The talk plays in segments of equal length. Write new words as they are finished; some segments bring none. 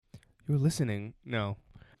You're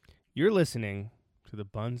listening to the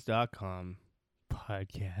Buns.com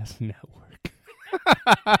podcast network.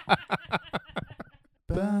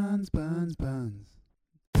 Buns, buns, buns.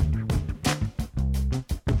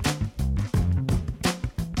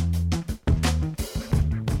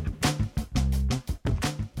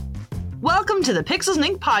 Welcome to the Pixels and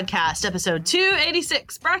Ink podcast, episode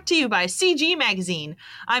 286, brought to you by CG Magazine.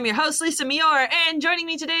 I'm your host, Lisa Mior, and joining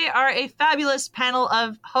me today are a fabulous panel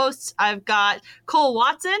of hosts. I've got Cole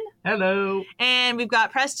Watson. Hello. And we've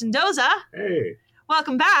got Preston Doza. Hey.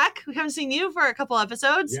 Welcome back. We haven't seen you for a couple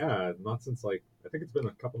episodes. Yeah, not since I think it's been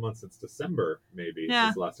a couple months since December, maybe, Yeah.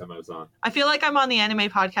 since the last time I was on. I feel like I'm on the anime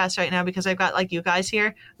podcast right now because I've got you guys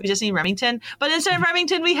here. We just need Remington. But instead of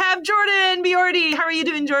Remington, we have Jordan Biordi. How are you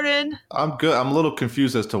doing, Jordan? I'm good. I'm a little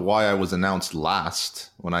confused as to why I was announced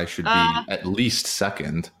last when I should be at least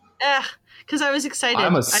second. Because I was excited.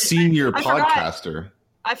 I'm a senior I forgot. podcaster.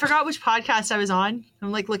 I forgot which podcast I was on.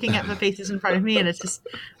 I'm looking at the faces in front of me, and it just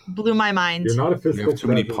blew my mind. You're not a We physical have too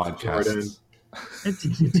many presence,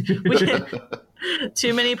 podcasts.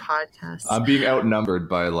 Too many podcasts. I'm being outnumbered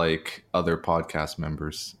by other podcast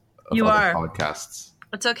members of You other are. podcasts.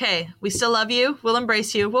 It's okay. We still love you. We'll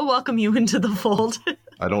embrace you. We'll welcome you into the fold.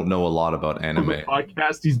 I don't know a lot about anime. The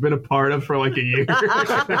podcast he's been a part of for a year.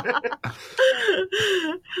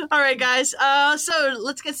 All right, guys. So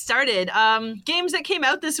let's get started. Games that came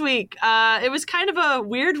out this week. It was kind of a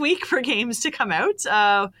weird week for games to come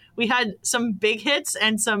out. We had some big hits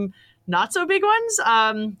and some not so big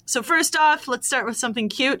ones. So first off, let's start with something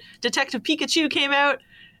cute. Detective Pikachu came out,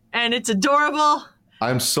 and it's adorable.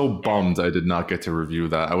 I'm so bummed I did not get to review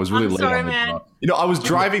that. I was really I'm late sorry, on the man. draw. I was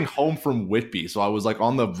driving home from Whitby, so I was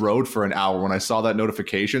on the road for an hour when I saw that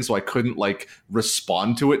notification, so I couldn't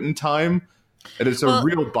respond to it in time. And it's a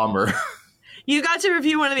real bummer. You got to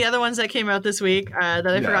review one of the other ones that came out this week that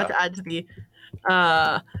I forgot to add to the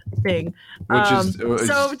thing. Which is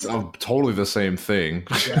totally the same thing.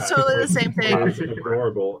 Yeah. Totally the same thing. It's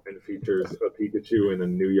adorable and features a Pikachu in a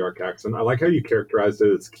New York accent. I like how you characterized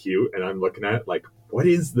it as cute, and I'm looking at it what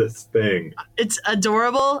is this thing? It's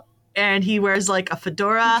adorable, and he wears a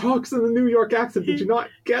fedora. He talks in a New York accent. Did you not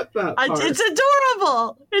get that part? It's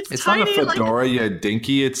adorable. It's tiny. Not a fedora, you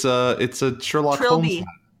dinky. It's a Sherlock Trilby. Holmes.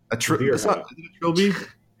 It's not a Trilby.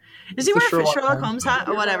 Is he wearing a Sherlock Sherlock Holmes hat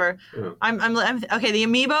or whatever? Yeah. I'm okay. The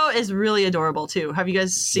amiibo is really adorable too. Have you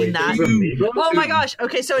guys seen that? there's Amiibo? Oh my gosh.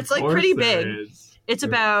 Okay, so it's pretty big. Is. It's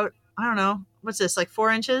about, I don't know, what's this,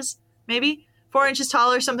 4 inches, maybe? 4 inches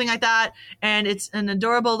tall or something like that. And it's an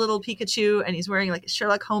adorable little Pikachu, and he's wearing a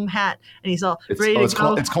Sherlock Holmes hat, and he's all ready to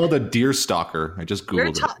go. It's called a deer stalker. I just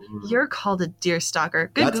Googled it. You're called a deer stalker.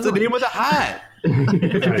 Good That's the Googling. name of the hat.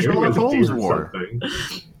 Yeah, Sherlock Holmes or wore.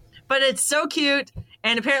 something. But it's so cute,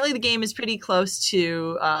 and apparently the game is pretty close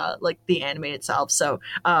to the anime itself. So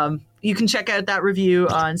you can check out that review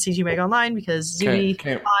on CG Mag Online because Zuni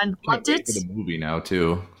loved it. For the movie now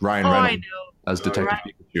too. Ryan I Reynolds know. as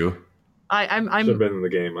Detective Pikachu. I'm Should have been in the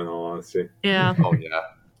game, in all honesty. yeah. Oh yeah.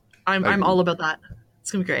 I'm all about that. It's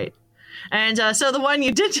gonna be great. And so the one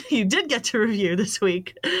you did get to review this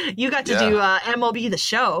week, you got to do MLB The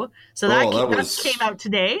Show. So that came out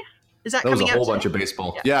today. Is that was coming a out whole today? bunch of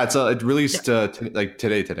baseball. Yeah, it released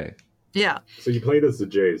today. Yeah. So you played as the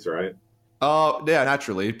Jays, right? Yeah,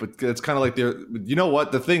 naturally, but it's kind of you know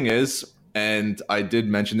what the thing is, and I did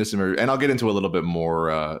mention this and I'll get into a little bit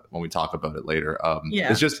more when we talk about it later.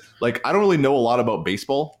 It's just I don't really know a lot about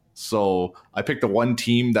baseball, so I picked the one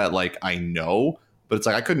team that I know, but it's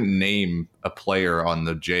I couldn't name a player on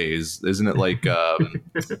the Jays. Isn't it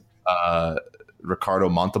Ricardo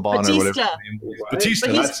Montalban or whatever his name is?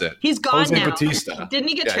 Batista, that's it. He's gone Jose now. Batista. Didn't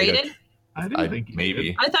he get traded? I didn't think he maybe.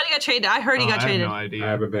 did. I thought he got traded. I heard he got I traded. have no I idea.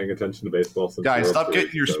 haven't been paying attention to baseball since. Guys, World stop Series,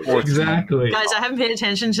 getting your so- sports. Exactly. Guys, I haven't paid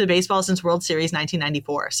attention to baseball since World Series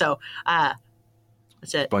 1994. So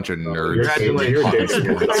that's it. Bunch of You're nerds.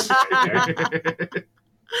 You're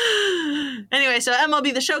Anyway, so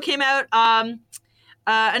MLB The Show came out.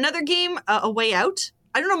 Another game, A Way Out.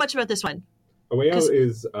 I don't know much about this one. A Way Out 'Cause-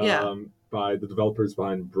 is yeah. by the developers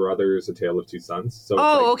behind Brothers: A Tale of Two Sons. So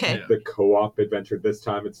it's Okay. the co-op adventure this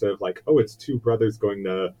time. Instead of it's two brothers going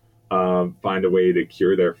to find a way to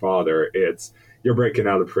cure their father. It's you're breaking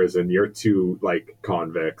out of prison. You're two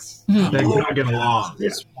convicts. They're not getting along.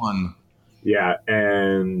 This one. Yeah,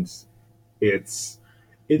 and it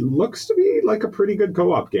looks to be a pretty good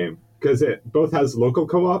co-op game because it both has local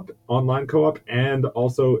co-op, online co-op, and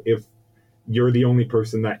also if you're the only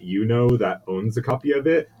person that you know that owns a copy of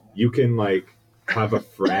it, you can have a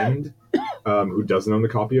friend who doesn't own the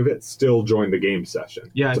copy of it still join the game session.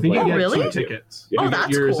 Yeah, I think you get really? 2 tickets. Yeah. Oh, You get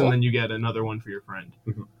that's yours, cool. and then you get another one for your friend.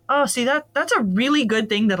 Oh, see, that's a really good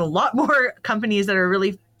thing that a lot more companies that are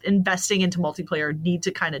really investing into multiplayer need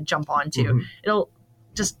to kind of jump onto. Mhm. It'll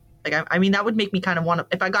just like I mean that would make me kind of want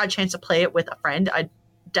to, if I got a chance to play it with a friend, I'd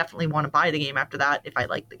definitely want to buy the game after that if I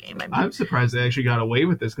like the game. I mean, I'm surprised they actually got away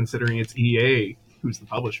with this, considering it's EA who's the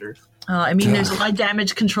publisher. there's a lot of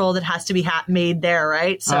damage control that has to be made there,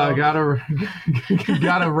 right? So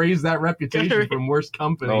Gotta raise that reputation from worst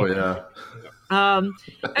company. Oh yeah.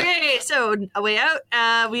 okay, so A Way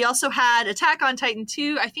Out. We also had Attack on Titan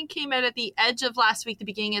 2. I think came out at the edge of last week, the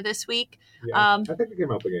beginning of this week. Yeah, I think it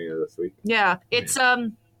came out beginning of this week. Yeah, it's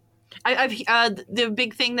I've the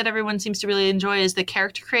big thing that everyone seems to really enjoy is the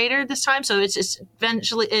character creator this time. So it's just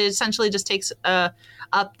it essentially just takes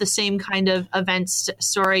up the same kind of events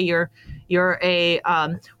story. You're a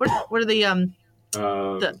what are the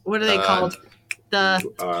what are they called? The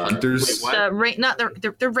Hunters.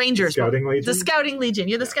 the Rangers. Scouting Legion? The Scouting Legion.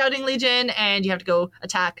 You're the Scouting Legion, and you have to go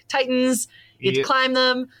attack Titans. You get to climb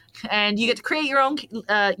them, and you get to create your own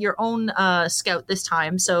scout this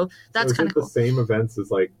time. So that's kind of cool. The same events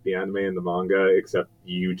as like the anime and the manga, except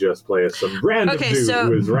you just play as some random dude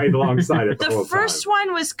who is right alongside it. The first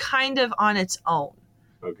one was kind of on its own.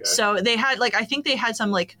 Okay. So they had I think they had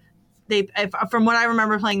some from what I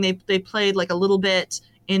remember playing, they played like a little bit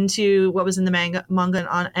into what was in the manga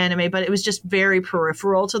and anime, but it was just very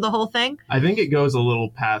peripheral to the whole thing. I think it goes a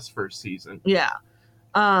little past first season. Yeah.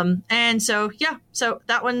 And so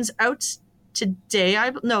that one's out today.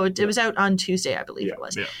 It was out on Tuesday, I believe it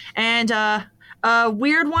was. Yeah. And a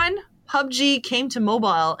weird one, PUBG came to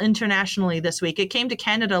mobile internationally this week. It came to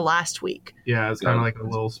Canada last week. Yeah, it's kind of like a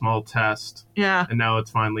little small test. Yeah. And now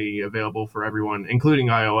it's finally available for everyone, including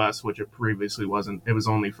iOS, which it previously wasn't. It was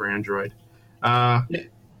only for Android.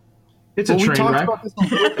 It's a train wreck. We talked about this a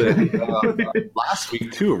little bit last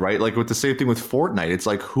week too, right? Like with the same thing with Fortnite. It's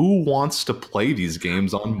like, who wants to play these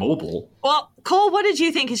games on mobile? Well, Cole, what did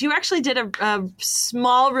you think? Because you actually did a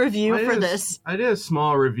small review for this. I did a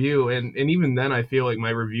small review, and even then I feel like my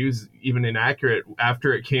review's even inaccurate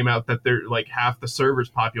after it came out that they're like half the servers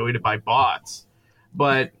populated by bots.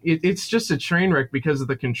 But it's just a train wreck because of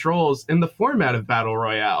the controls and the format of Battle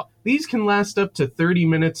Royale. These can last up to 30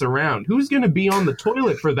 minutes around. Who's going to be on the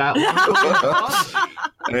toilet for that long?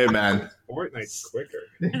 Hey, man. Fortnite's quicker.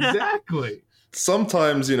 Exactly.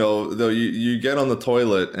 Sometimes, though, you get on the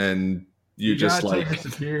toilet and you just like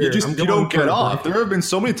you don't get off. There have been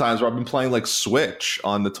so many times where I've been playing like Switch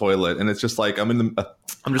on the toilet, and it's just like I'm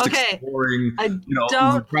just exploring, Breath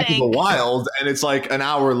of the Wild, and it's like an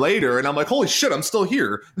hour later, and I'm like, holy shit, I'm still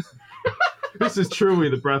here. This is truly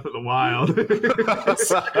the Breath of the Wild.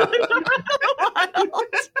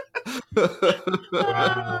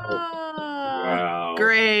 Wow.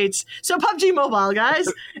 Great. So PUBG Mobile, guys.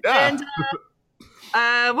 Yeah. And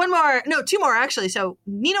two more actually. So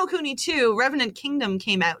Ni no Kuni 2 Revenant Kingdom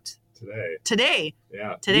came out today.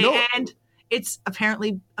 Yeah. Today, and it's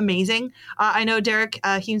apparently amazing. I know Derek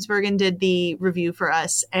Humesbergen did the review for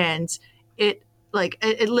us, and it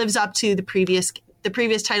lives up to the previous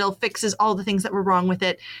title, fixes all the things that were wrong with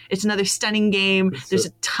it. It's another stunning game. There's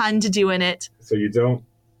a ton to do in it. So you're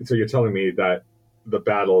telling me that the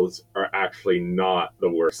battles are actually not the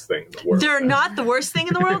worst thing in the world. They're not the worst thing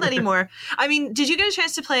in the world anymore. I mean, did you get a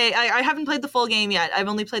chance to play? I haven't played the full game yet. I've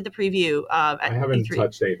only played the preview. I haven't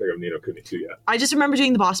touched anything of Ni no Kuni 2 yet. I just remember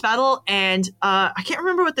doing the boss battle, and I can't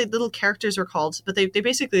remember what the little characters were called, but they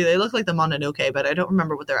basically they look like the Mononoke, but I don't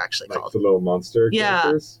remember what they're actually called. The little monster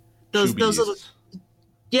characters? Those little.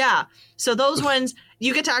 Yeah. So those ones,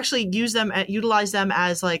 you get to actually utilize them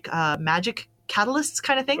as like magic catalysts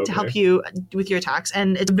kind of thing to help you with your attacks.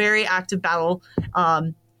 And it's a very active battle.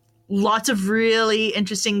 Lots of really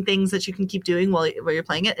interesting things that you can keep doing while you're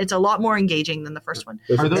playing it. It's a lot more engaging than the first one.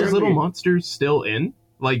 Are those little monsters still in?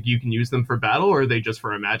 Like, you can use them for battle, or are they just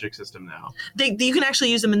for a magic system now? You can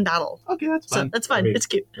actually use them in battle. Okay, that's fine. So that's fine. It's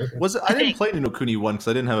cute. Okay. I didn't play Ni no Kuni 1 because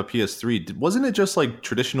I didn't have a PS3. Wasn't it just like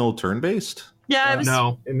traditional turn-based? Yeah, it was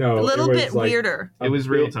no, a little bit weirder. It was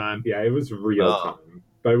real time. Yeah, it was real time.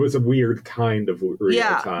 But it was a weird kind of real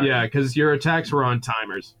time. Yeah, because your attacks were on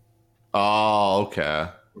timers. Oh, okay.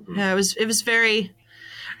 Yeah, it was very...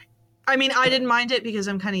 I mean, I didn't mind it because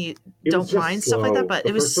I'm kind of don't mind stuff like that, but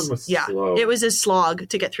it was slow. It was a slog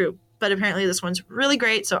to get through. But apparently this one's really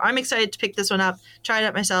great, so I'm excited to pick this one up, try it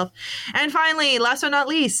out myself. And finally, last but not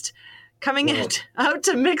least, coming out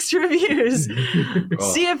to mixed reviews.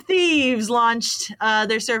 Sea of Thieves launched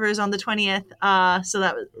their servers on the 20th. So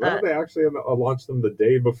that was they actually launched them the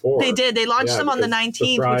day before. They did. They launched them on the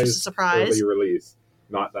 19th, which was a surprise. Early release.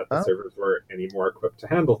 Not that the servers were any more equipped to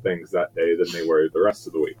handle things that day than they were the rest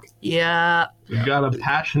of the week. Yeah. We've got a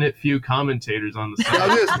passionate few commentators on the side.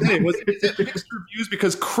 I was gonna say, was it mixed reviews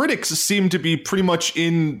because critics seem to be pretty much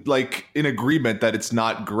in agreement that it's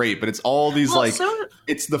not great, but it's all these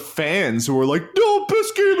it's the fans who are like, no,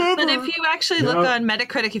 best game ever. But if you actually look on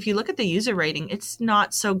Metacritic, if you look at the user rating, it's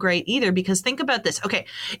not so great either, because think about this. Okay,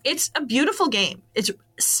 it's a beautiful game. It's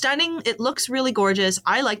stunning. It looks really gorgeous.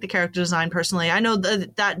 I like the character design personally. I know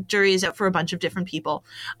that jury is out for a bunch of different people.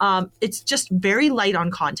 It's just very light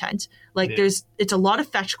on content. It's a lot of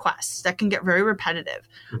fetch quests that can get very repetitive.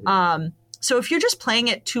 Mm-hmm. So if you're just playing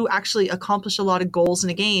it to actually accomplish a lot of goals in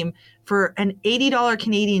a game for an $80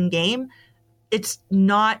 Canadian game, it's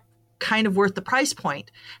not kind of worth the price point.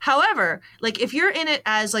 However, if you're in it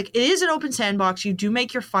as it is an open sandbox, you do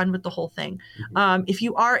make your fun with the whole thing. Mm-hmm. If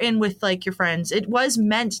you are in with your friends, it was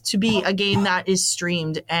meant to be a game that is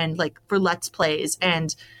streamed and for Let's Plays,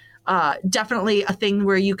 and definitely a thing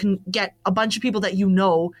where you can get a bunch of people that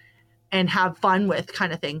and have fun with,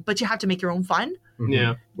 kind of thing. But you have to make your own fun. Mm-hmm.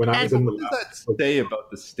 Yeah. What does that say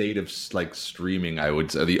about the state of streaming? I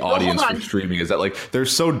would say the audience for streaming is that they're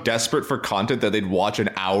so desperate for content that they'd watch an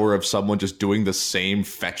hour of someone just doing the same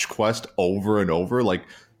fetch quest over and over, the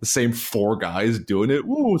same 4 guys doing it.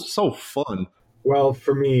 Ooh, it's so fun. Well,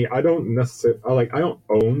 for me, I don't necessarily I don't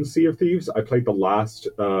own Sea of Thieves. I played the last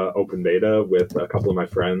open beta with a couple of my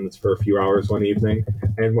friends for a few hours one evening,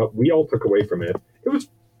 and what we all took away from it was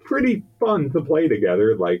pretty fun to play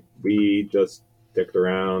together. We just dicked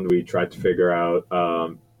around. We tried to figure out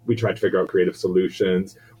creative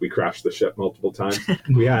solutions. We crashed the ship multiple times.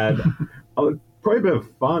 We had quite a bit of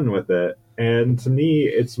fun with it. And to me,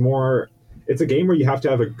 it's a game where you have to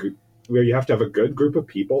have a good group of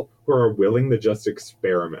people who are willing to just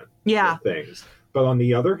experiment with things. But on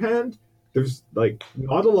the other hand, there's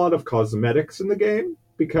not a lot of cosmetics in the game,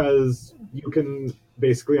 because you can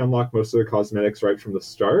basically unlock most of the cosmetics right from the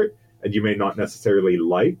start, and you may not necessarily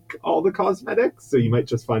like all the cosmetics, so you might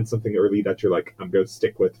just find something early that you're I'm going to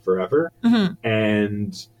stick with forever. Mm-hmm.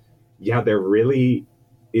 And there really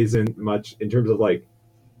isn't much in terms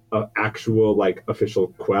of actual official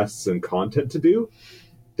quests and content to do.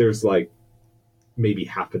 There's maybe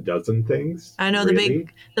half a dozen things. I know, really.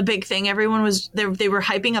 the big thing everyone was they were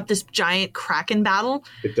hyping up this giant Kraken battle.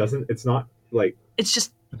 It's not it's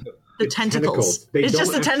just the tentacles. It's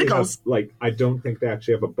just the tentacles. I don't think they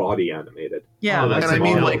actually have a body animated. Yeah. That's and I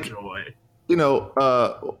mean, joy.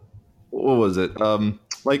 What was it?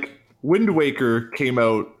 Wind Waker came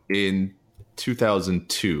out in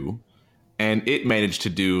 2002, and it managed to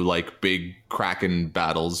do big Kraken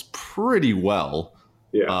battles pretty well.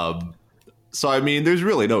 Yeah. So I mean, there's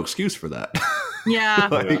really no excuse for that. Yeah.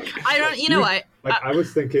 I don't. I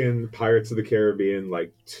was thinking Pirates of the Caribbean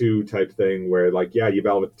 2 type thing where you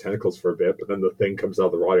battle with the tentacles for a bit, but then the thing comes out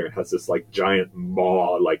of the water and has this giant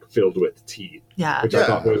maw filled with teeth. Yeah. Which I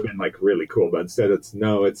thought would have been really cool, but instead it's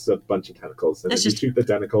a bunch of tentacles, and then you shoot the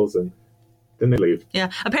tentacles and then they leave.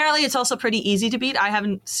 Yeah. Apparently it's also pretty easy to beat. I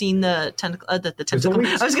haven't seen the tentacle. I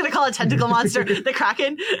was going to call it tentacle monster, the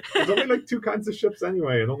Kraken. There's only 2 kinds of ships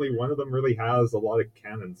anyway, and only one of them really has a lot of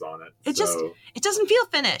cannons on it. It doesn't feel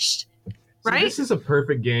finished. Right? So this is a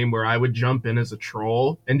perfect game where I would jump in as a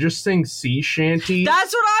troll and just sing sea shanties.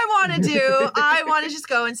 That's what I want to do. I want to just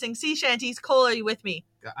go and sing sea shanties. Cole, are you with me?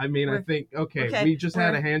 I mean, I think, okay, we just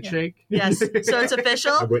had a handshake. Yeah. Yes, so it's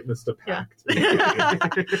official. I witnessed a pact. Yeah.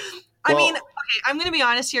 I mean, okay, I'm going to be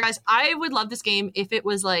honest here, guys. I would love this game if it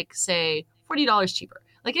was say $40 cheaper.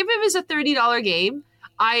 If it was a $30 game,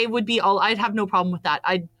 I'd have no problem with that.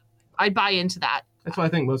 I'd buy into that. That's why I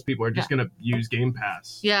think most people are just going to use Game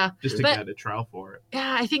Pass. Yeah. Just to get a trial for it.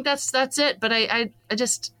 Yeah, I think that's it. But I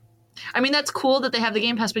mean, that's cool that they have the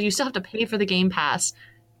Game Pass, but you still have to pay for the Game Pass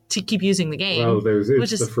to keep using the game. Well, there's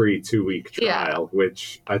the free 2-week trial,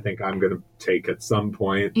 which I think I'm going to take at some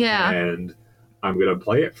point. Yeah. And I'm going to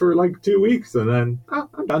play it for 2 weeks and then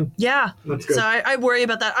I'm done. Yeah. That's good. So I worry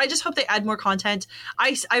about that. I just hope they add more content.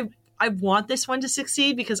 I want this one to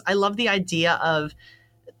succeed because I love the idea of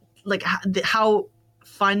how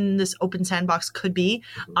fun this open sandbox could be.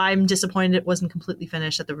 I'm disappointed it wasn't completely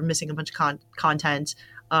finished, that they were missing a bunch of content.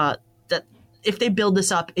 That if they build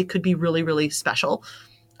this up, it could be really, really special.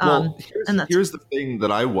 Here's the thing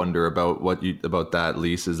that I wonder about about that,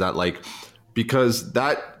 Lise, is that because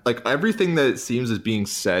that everything that it seems is being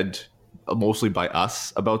said mostly by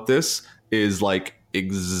us about this is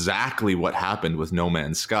exactly what happened with No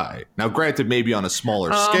Man's Sky. Now, granted, maybe on a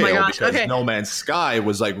smaller scale, because No Man's Sky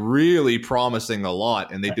was like really promising a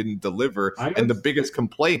lot and they didn't deliver. And the biggest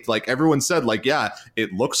complaint, like everyone said, like, yeah,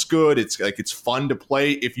 it looks good. It's like, it's fun to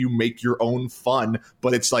play if you make your own fun,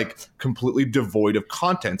 but it's like completely devoid of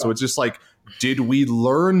content. So it's just like, did we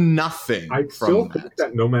learn nothing? I still think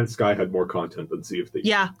that No Man's Sky had more content than Sea of Thieves.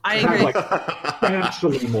 Yeah, I agree. Like,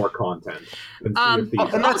 substantially more content than Sea of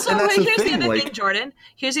Thieves. Here's the other thing, Jordan.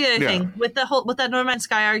 Here's the other thing with that No Man's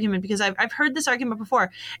Sky argument, because I've heard this argument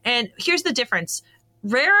before, and here's the difference.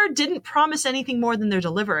 Rare didn't promise anything more than they're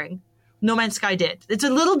delivering. No Man's Sky did. It's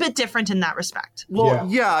a little bit different in that respect. Well,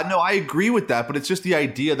 no, I agree with that, but it's just the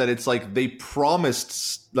idea that it's like they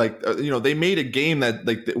promised, like, they made a game that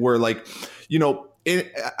like where like,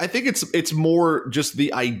 I think it's more just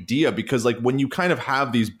the idea, because like when you kind of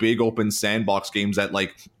have these big open sandbox games that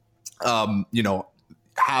like,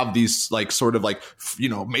 have these like sort of like,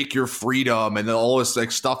 make your freedom and all this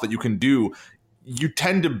like stuff that you can do, you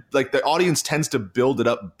tend to like the audience tends to build it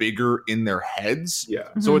up bigger in their heads. Yeah.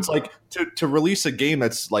 Mm-hmm. So it's like to release a game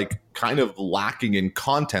that's like kind of lacking in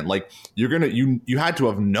content, like you had to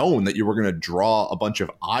have known that you were gonna draw a bunch of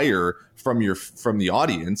ire from the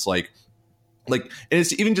audience, like and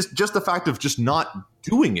it's even just the fact of just not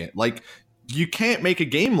doing it. Like you can't make a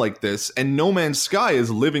game like this, and No Man's Sky is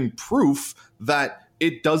living proof that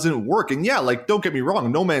it doesn't work. And yeah, like, don't get me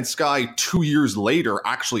wrong, No Man's Sky 2 years later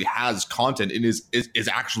actually has content and is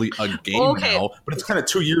actually a game now, but it's kind of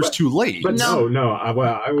 2 years too late. But no, what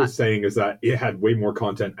I was saying is that it had way more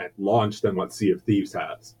content at launch than what Sea of Thieves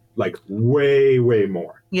has. Like, way, way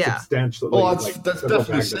more. Yeah. Substantially. Well, that's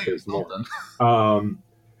definitely saying more.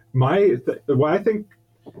 What I think,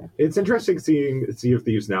 it's interesting seeing Sea of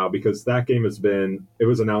Thieves now, because that game it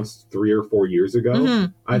was announced 3 or 4 years ago,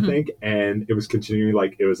 I think, and it was continuing,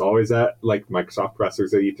 like, it was always at, like, Microsoft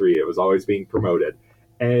pressers at E3, it was always being promoted,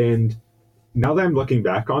 and now that I'm looking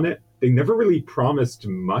back on it, they never really promised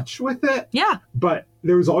much with it, but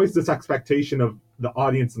there was always this expectation of the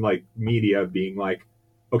audience and, like, media being like,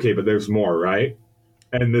 okay, but there's more, right?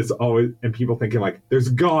 And people thinking like, there's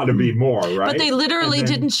gotta be more, right? But they literally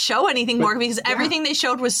didn't show anything more, because everything they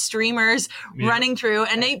showed was streamers running through,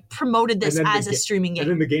 and they promoted this as a streaming game.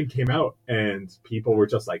 And then the game came out, and people were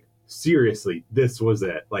just like, seriously, this was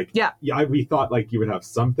it. Like, we thought like you would have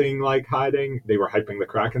something like hiding. They were hyping the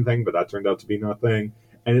Kraken thing, but that turned out to be nothing.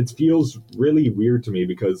 And it feels really weird to me,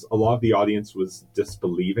 because a lot of the audience was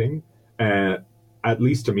disbelieving. And at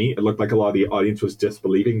least to me, it looked like a lot of the audience was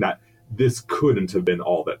disbelieving that this couldn't have been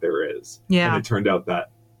all that there is. Yeah. And it turned out that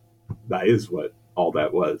is what all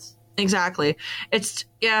that was. Exactly. It's,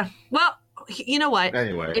 well, you know what?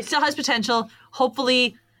 Anyway. It still has potential.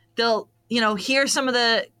 Hopefully they'll, hear some of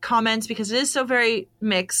the comments, because it is so very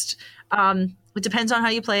mixed. It depends on how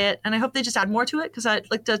you play it. And I hope they just add more to it, because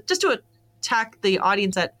I'd like to attack the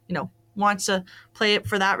audience that, wants to play it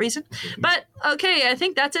for that reason. But okay, I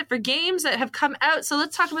think that's it for games that have come out. So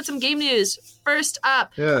let's talk about some game news. First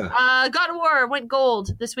up, God of War went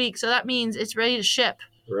gold this week, so that means it's ready to ship.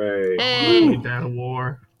 Right. Hey. God of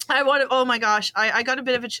War. Oh my gosh, I got a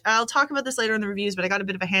bit of I'll talk about this later in the reviews, but I got a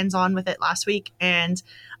bit of a hands-on with it last week, and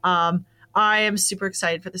I am super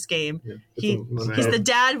excited for this game. Yeah, he's the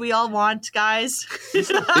dad we all want, guys. Is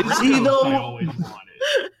he though? I always wanted.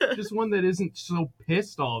 Just one that isn't so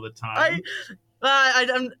pissed all the time.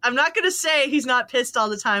 I'm not going to say he's not pissed all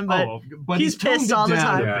the time, but he's pissed all the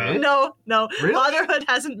time. Yeah. No. Really? Fatherhood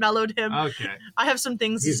hasn't mellowed him. Okay. I have some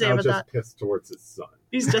things to say about that. He's just pissed towards his son.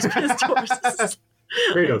 He's just pissed towards his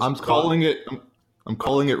son. I'm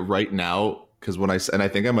calling it right now, because I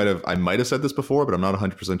think I might have said this before, but I'm not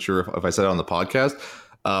 100% sure if I said it on the podcast.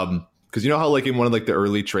 Because you know how like in one of like the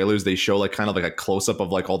early trailers they show like kind of like a close up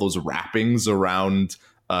of like all those wrappings around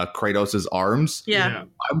Kratos's arms. Yeah.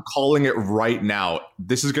 I'm calling it right now.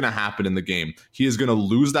 This is going to happen in the game. He is going to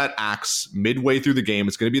lose that axe midway through the game.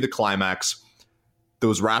 It's going to be the climax.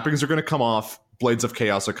 Those wrappings are going to come off. Blades of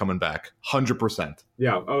Chaos are coming back. 100%.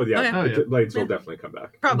 Yeah. Oh, yeah. Blades will definitely come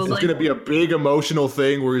back. Probably. It's going to be a big emotional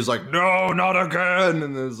thing where he's like, no, not again.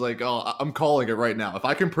 And it's like, oh, I'm calling it right now. If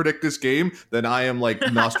I can predict this game, then I am like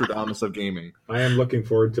Nostradamus of gaming. I am looking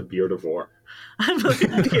forward to Beard of War. I'm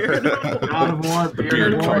looking at Beard of War. God of War,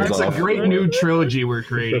 Beard of War. It's a great new trilogy we're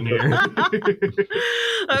creating here.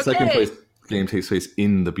 The second place game takes place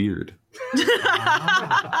in the beard.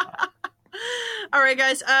 All right,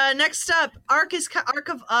 guys. Next up, Ark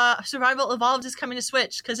of Survival Evolved is coming to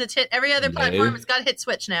Switch, because it's hit every other platform. It's got to hit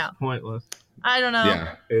Switch now. Pointless. I don't know.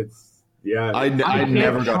 Yeah, I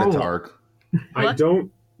never got into Ark. I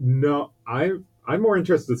don't know. I'm more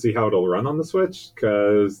interested to see how it'll run on the Switch,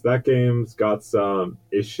 because that game's got some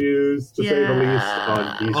issues, to say the least,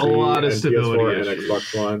 on PC a lot of and stability PS4 and issues.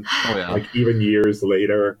 Xbox One, Oh yeah. like even years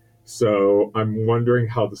later. So I'm wondering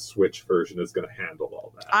how the Switch version is going to handle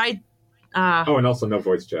all that. Oh, and also no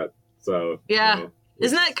voice chat. So Yeah.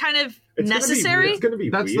 Isn't that kind of it's necessary? It's going to be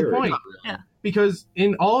That's weird. the point. Yeah. Because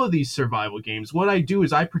in all of these survival games, what I do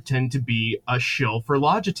is I pretend to be a shill for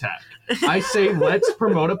Logitech. I say, let's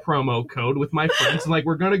promote a promo code with my friends. And like,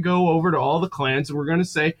 we're going to go over to all the clans and we're going to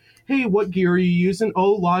say, hey, what gear are you using?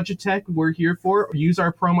 Oh, Logitech, we're here for. Use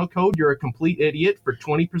our promo code. You're a complete idiot for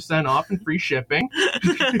 20% off and free shipping.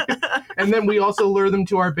 And then we also lure them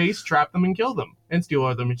to our base, trap them, and kill them, and steal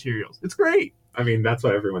all their materials. It's great. I mean, that's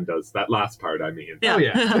what everyone does. That last part, I mean. Yeah. Oh,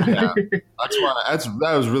 yeah. Yeah.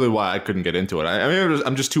 That was really why I couldn't get into it. I mean,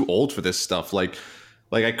 I'm just too old for this stuff. Like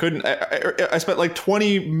I couldn't. I spent like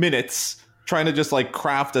 20 minutes trying to just like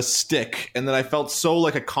craft a stick, and then I felt so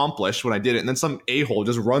like accomplished when I did it. And then some a-hole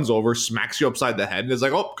just runs over, smacks you upside the head, and is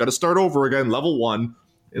like, "Oh, got to start over again, level 1."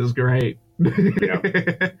 It was great. Yeah.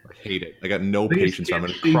 I hate it. I got no These patience for it. I'm a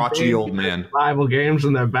kids, crotchety old man. Survival games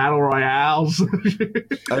and their battle royales.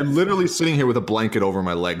 I'm literally sitting here with a blanket over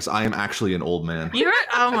my legs. I am actually an old man. You're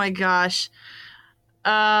oh my gosh.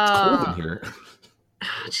 It's cold in here.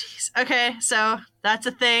 Jeez. Okay, so that's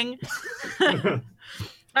a thing. All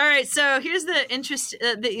right, so here's the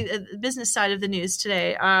the business side of the news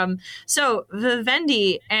today. So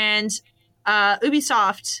Vivendi and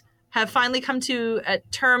Ubisoft have finally come to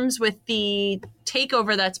terms with the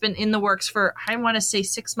takeover that's been in the works for, I want to say,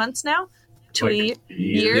 6 months now,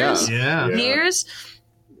 years. Yeah. Years.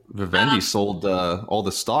 Vivendi sold all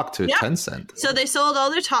the stock to Tencent. So they sold all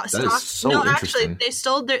their stock. That is so no, interesting.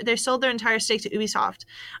 actually, they sold their entire stake to Ubisoft.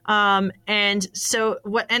 And so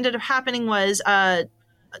what ended up happening was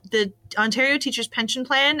the Ontario Teachers Pension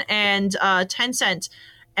Plan and Tencent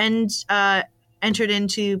entered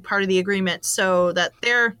into part of the agreement so that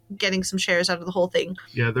they're getting some shares out of the whole thing.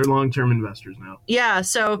 Yeah, they're long-term investors now. Yeah,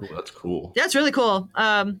 so Ooh, that's cool. that's really cool.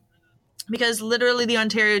 Because literally the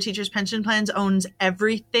Ontario Teachers Pension Plans owns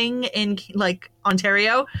everything in like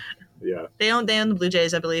Ontario. Yeah. They own the Blue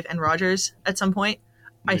Jays, I believe, and Rogers at some point,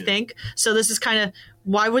 I think. So this is kind of,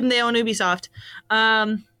 why wouldn't they own Ubisoft?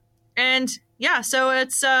 And yeah, so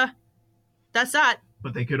it's that's that.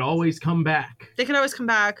 But they could always come back. They could always come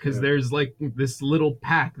back. Because there's like this little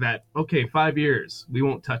pack that, okay, 5 years, we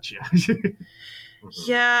won't touch you.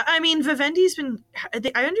 Yeah, I mean, Vivendi's been,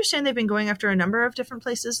 I understand they've been going after a number of different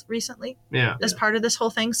places recently Yeah. as part of this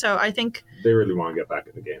whole thing. So I think, They really want to get back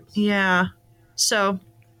into games. yeah. So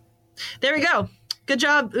there we go. Good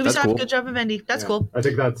job, Ubisoft. cool. Good job, Vivendi. That's Yeah. cool. I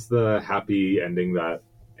think that's the happy ending that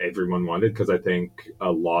everyone wanted, because I think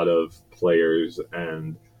a lot of players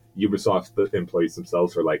and Ubisoft, the employees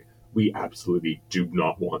themselves, are like, we absolutely do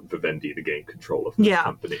not want Vivendi to gain control of this Yeah.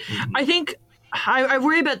 company. I think I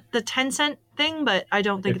worry about the Tencent thing, but I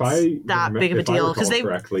don't think If it's that big of a deal because they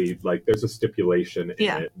correctly, like, there's a stipulation in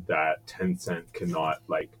Yeah. it that Tencent cannot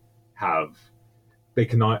they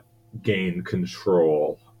cannot gain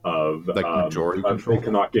control of majority control? They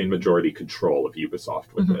cannot gain majority control of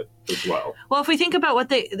Ubisoft with it as well. Well, if we think about what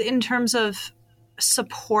they, in terms of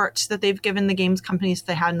support that they've given the games companies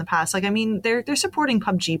they had in the past, like, I mean, they're supporting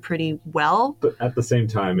PUBG pretty well. But at the same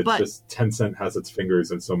time, it's But- just Tencent has its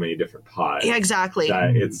fingers in so many different pies. Yeah, exactly.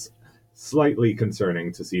 That it's slightly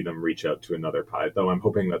concerning to see them reach out to another pie. Though I'm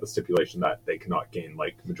hoping that the stipulation that they cannot gain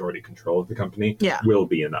like majority control of the company will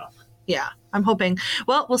be enough. Yeah, I'm hoping.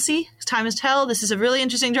 Well, we'll see. Time is tell. This is a really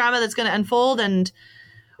interesting drama that's going to unfold, and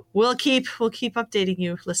we'll keep updating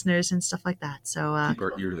you, listeners, and stuff like that. So Keep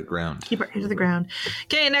our ear to the ground. keep our ear to the ground.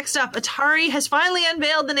 Okay, next up, Atari has finally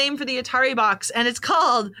unveiled the name for the Atari box, and it's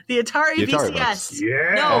called the Atari The Atari VCS. box.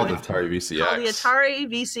 Yeah. No, Oh, the Atari VCX. called the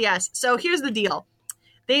Atari VCS. So here's the deal: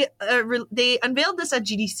 they unveiled this at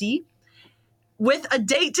GDC with a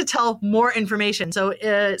date to tell more information. So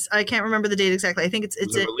I can't remember the date exactly. I think it's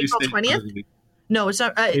The release April date 20th. No, it's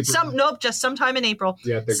not. Just sometime in April.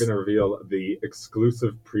 Yeah, they're going to reveal the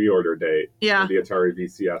exclusive pre-order date Yeah. for the Atari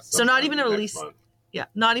VCS. So not sometime even a next release. month. Yeah,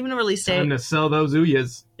 not even a release date. Time to sell those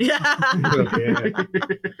Ouyas. Yeah. Yeah.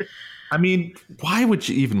 I mean, why would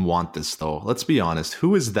you even want this though? Let's be honest.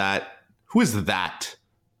 Who is that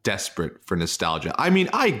desperate for nostalgia? I mean,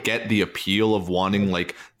 I get the appeal of wanting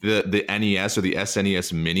like the NES or the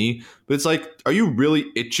SNES Mini, but it's like, are you really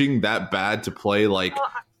itching that bad to play like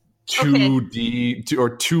 2D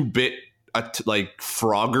or 2-bit like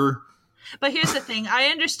Frogger? But here's the thing: I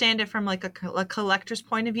understand it from like a collector's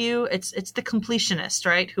point of view. It's the completionist,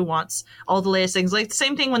 right, who wants all the latest things. Like the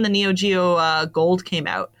same thing when the Neo Geo Gold came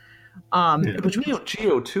out. Which Neo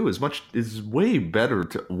Geo 2 is way better,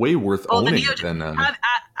 way worth owning than.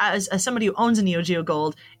 As somebody who owns a Neo Geo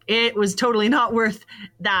Gold, it was totally not worth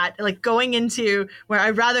that. Like going into where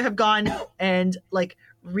I'd rather have gone and like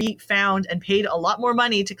refound and paid a lot more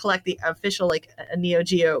money to collect the official like a Neo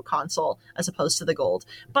Geo console as opposed to the gold.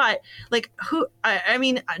 But like I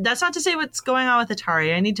mean, that's not to say what's going on with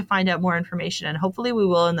Atari. I need to find out more information, and hopefully we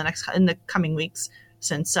will in the coming weeks,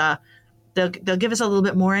 since they'll give us a little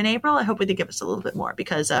bit more in April. I hope they give us a little bit more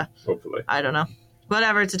because hopefully, I don't know.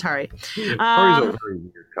 Whatever, it's Atari. Atari's a very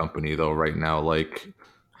weird company though right now, like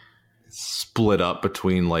split up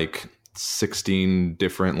between like 16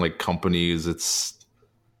 different like companies.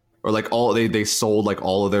 Or like they sold like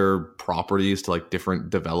all of their properties to like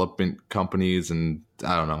different development companies, and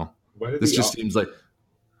I don't know. This just seems like.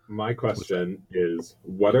 My question is,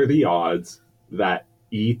 what are the odds that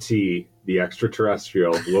E.T. the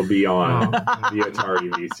extraterrestrial will be on the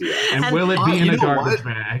Atari VCS? And will it be in a garbage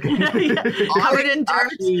bag? Covered in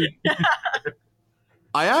dirt.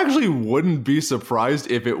 I actually wouldn't be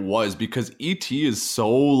surprised if it was, because E.T. is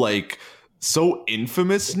so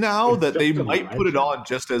infamous now that they might put it on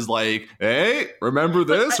just as like, hey, remember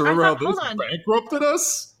this? Remember how this bankrupted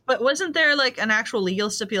us? But wasn't there like an actual legal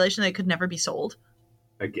stipulation that it could never be sold?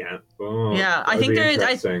 Again. Yeah, I think there is.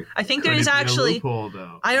 I think there is actually. Loophole,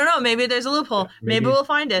 though? I don't know. Maybe there's a loophole. Yeah, maybe we'll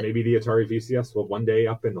find it. Maybe the Atari VCS will one day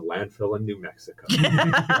up in the landfill in New Mexico.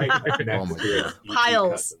 Right next to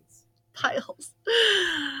piles.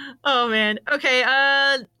 Oh man. Okay.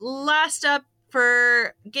 Last up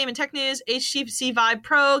for Game and Tech News, HTC Vive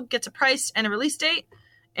Pro gets a price and a release date,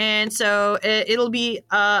 and so it'll be.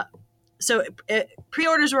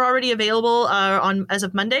 Pre-orders were already available as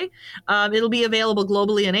of Monday. It'll be available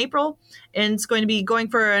globally in April, and it's going to be going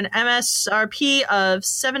for an MSRP of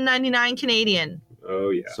 $7.99 Canadian.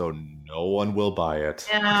 Oh yeah. So no one will buy it.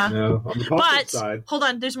 Yeah. No, on the positive side. Hold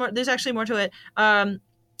on. There's more. There's actually more to it.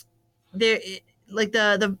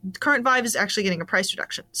 The current Vive is actually getting a price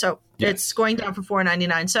reduction, so it's going down for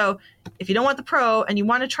 $4.99. So if you don't want the Pro and you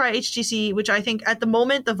want to try HTC, which I think at the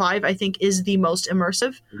moment the Vive I think is the most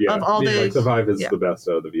immersive of all the. The Vive is the best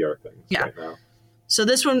of the VR things right now. So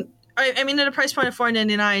this one, I mean, at a price point of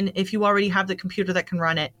 $4.99, if you already have the computer that can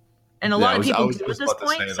run it, and a lot of people do at this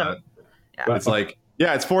point. So it's like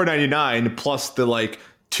it's $4.99 plus the like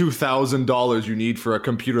 $2,000 you need for a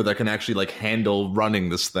computer that can actually like handle running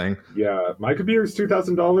this thing. Yeah, my computer is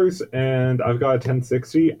 $2,000 and I've got a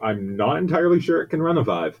 1060. I'm not entirely sure it can run a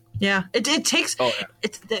Vive. Yeah, it takes.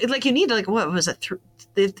 It's like you need like what was it?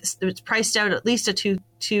 It's priced out at least a $2,000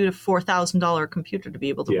 to $4,000 computer to be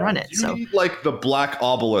able to run it. You need like the black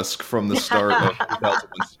obelisk from the start of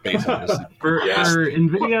 2001 Space Odyssey. For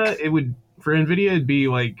NVIDIA, it'd be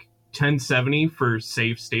like 1070 for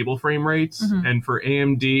safe, stable frame rates, and for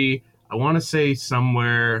AMD, I want to say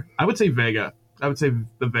somewhere. I would say Vega. I would say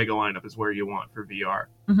the Vega lineup is where you want for VR.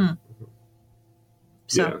 Mm-hmm.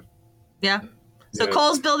 So, So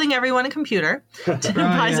Cole's building everyone a computer. It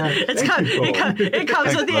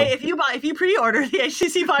comes with if you pre-order the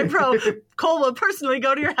HTC Vive Pro, Cole will personally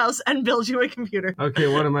go to your house and build you a computer. Okay,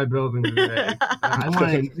 what am I building today? I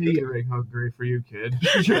want NVIDIA rig hungry for you, kid.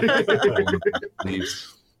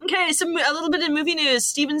 Please. Okay, a little bit of movie news.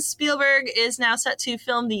 Steven Spielberg is now set to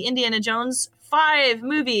film the Indiana Jones 5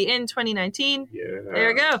 movie in 2019. Yeah. There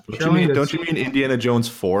we go. Don't you mean Indiana Jones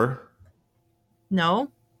 4? No.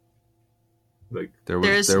 Like there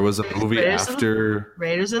was a movie after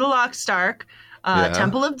Raiders of the Lost Ark,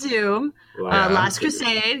 Temple of Doom, Last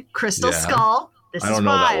Crusade, Crystal Skull. This I don't is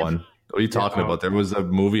know 5. that one. What are you talking about? There was a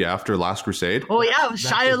movie after Last Crusade? Oh yeah,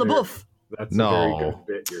 Shia LaBeouf. That's a very good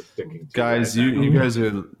bit you're sticking to. Guys, you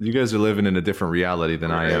guys are living in a different reality than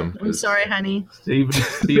I am. I'm sorry, honey. Steven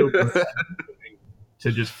Spielberg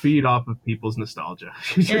to just feed off of people's nostalgia.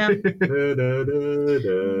 Yeah.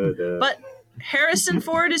 But Harrison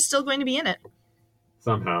Ford is still going to be in it.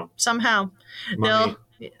 Somehow.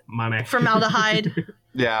 Money. Formaldehyde.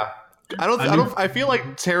 Yeah. I feel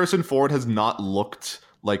like Harrison Ford has not looked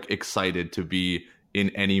like excited to be in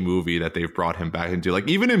any movie that they've brought him back into. Like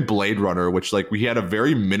even in Blade Runner, which like he had a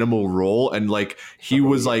very minimal role and like he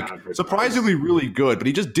was like surprisingly really good, but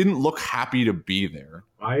he just didn't look happy to be there.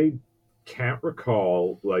 I can't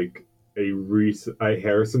recall like a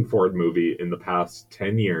Harrison Ford movie in the past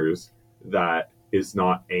 10 years that is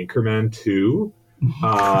not Anchorman 2,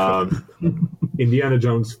 Indiana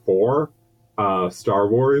Jones 4, Star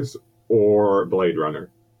Wars, or Blade Runner.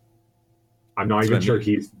 I'm not even sure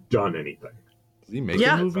he's done anything. Does he make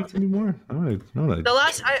movies anymore? The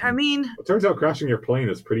last, I mean... It turns out crashing your plane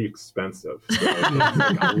is pretty expensive. So it's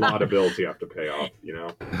like a lot of bills you have to pay off, you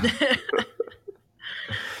know?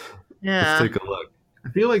 Yeah. Let's take a look. I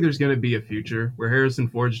feel like there's going to be a future where Harrison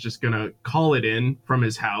Ford's just going to call it in from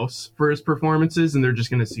his house for his performances, and they're just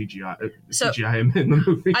going to CGI him in the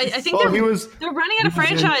movie. I think they're running out of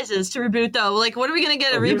franchises to reboot, though. Like, what are we going to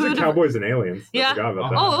get? A He was reboot in Cowboys and Aliens. I Yeah. forgot about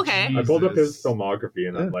that. Oh, okay. I pulled up his filmography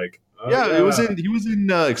and I'm like, He was in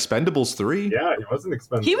Expendables 3. Yeah, he was in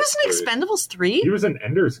Expendables. He was in 3. Expendables 3? He was in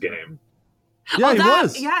Ender's Game. Yeah, he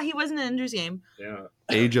was. Yeah, he was in Ender's Game. Yeah.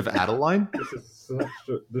 Age of Adeline.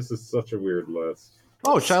 This is such a weird list.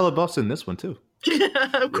 Oh, Shia LaBeouf's in this one too.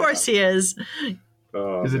 Of course he is.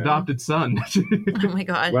 Oh, his man. adopted son. Oh my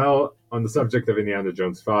god. Well, on the subject of Indiana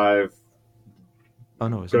Jones 5, Oh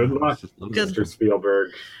no! Good luck, Good. Mr. Spielberg.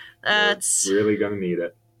 That's You're really gonna need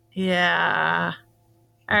it. yeah.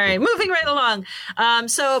 All right, moving right along.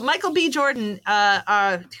 So Michael B. Jordan,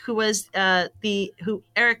 who was who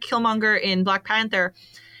Eric Killmonger in Black Panther,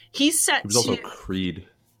 he's set He was also to. Creed.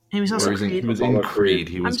 He was also He was Creed. in Apollo Creed. Creed.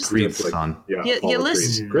 He I'm was just- Creed's Just like- son. Yeah, You Apollo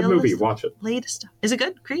list- Creed. Good you movie. list- Watch it. Latest. Is it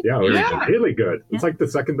good? Creed? Yeah, it was Yeah. really good. Yeah. It's like the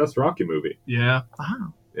second best Rocky movie. Yeah.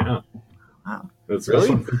 Wow. Yeah. Wow. It's Really?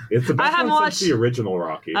 It's the I best haven't one watched- since the original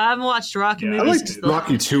Rocky. I haven't watched Rocky Yeah. I movies. liked since the-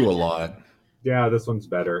 Rocky 2 a lot. Yeah, this one's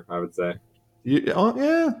better, I would say.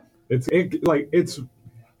 Yeah.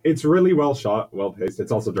 It's really well shot, well paced.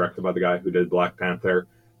 It's also directed by the guy who did Black Panther,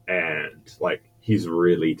 and like he's a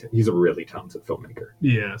really talented filmmaker.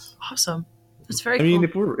 Yes. Awesome. That's very I mean,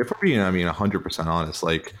 cool. if we're being 100% honest,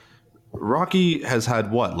 like Rocky has had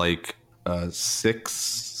what, like 6,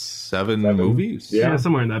 7 movies? Yeah. Yeah,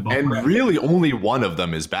 somewhere in that ballpark. And really only one of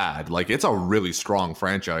them is bad. Like it's a really strong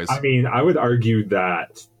franchise. I mean, I would argue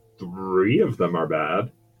that 3 of them are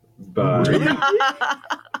bad, but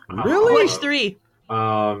Really? Which 3?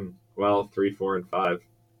 well, 3, 4, and 5.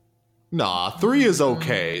 Nah, 3 is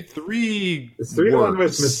okay. 3 Is 3 the one with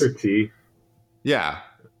works. Mr. T? Yeah.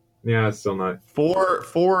 Yeah, it's still not.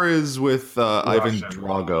 4 is with Ivan Russian.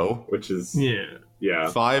 Drago. Which is Yeah.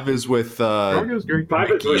 5 is with Drogo's great.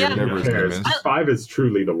 5 is Yeah. whatever his name cares. is. 5 is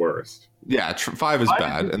truly the worst. Yeah, 5 is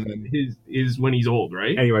bad, and then is when he's old,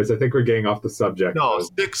 right? Anyways, I think we're getting off the subject. no, of-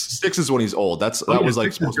 6 is when he's old. That Oh, yeah, was like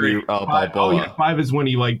 6 is supposed to be great. 5, Balboa. 5 is when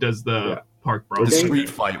he like does the Yeah. park The brawl. Okay. street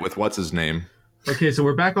fight with what's his name? Okay, so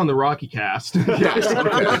we're back on the Rocky cast. Yes.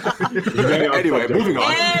 Anyway, moving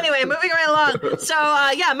on. Anyway, moving right along. So,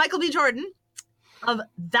 Michael B. Jordan of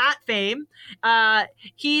that fame,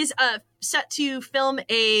 he's set to film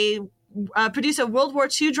produce a World War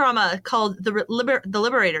II drama called The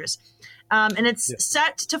Liberators. And it's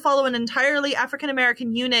set to follow an entirely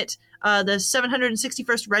African-American unit, the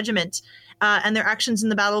 761st Regiment, and their actions in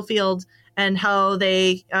the battlefield and how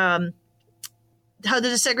they how the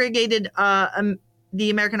desegregated the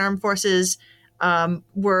American Armed Forces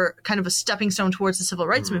were kind of a stepping stone towards the civil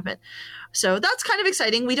rights movement. So that's kind of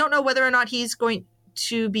exciting. We don't know whether or not he's going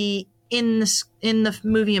to be in the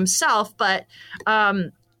movie himself, but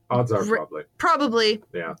odds are probably.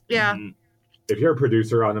 Yeah. Mhm. If you're a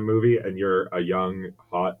producer on a movie and you're a young,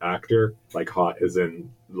 hot actor, like hot is in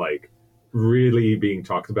like really being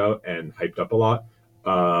talked about and hyped up a lot,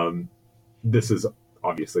 this is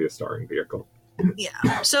obviously a starring vehicle.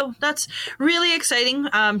 Yeah, so that's really exciting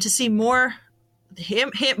to see more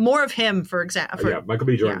of him. For example, Yeah, Michael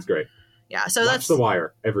B. Jordan's great. yeah. So Watch that's The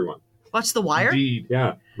Wire, everyone. watch The Wire. Indeed.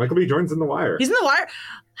 Yeah, Michael B. Jordan's in The Wire. He's in The Wire.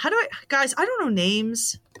 How do I, guys? I don't know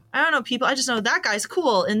names. I don't know people. I just know that guy's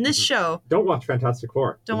cool in this show. Don't watch Fantastic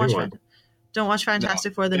Four. Don't the watch new one. Don't watch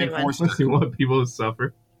Fantastic Four, the new one. You want people to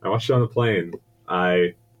suffer. I watched it on the plane.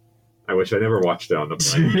 I wish I never watched it on the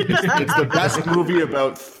plane. It's the best movie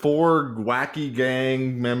about 4 wacky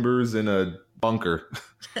gang members in a bunker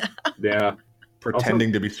Yeah,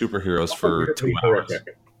 pretending to be superheroes for 2 weirdly hours.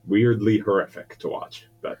 horrific. Weirdly horrific to watch,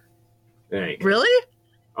 but dang. Really?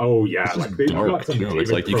 Oh yeah, This is like they've dark, got some too. It's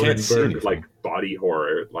David like you can't see Cronenberg, anything. like body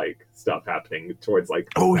horror like stuff happening towards like.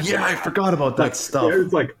 Oh yeah, I forgot about that like, stuff.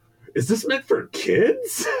 It's like, is this meant for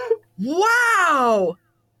kids? Wow.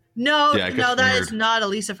 No, Yeah, it gets no, that is weird. not a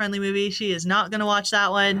Lisa-friendly movie. She is not going to watch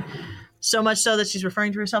that one. So much so that she's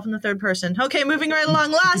referring to herself in the third person. Okay, moving right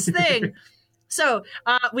along. Last thing. So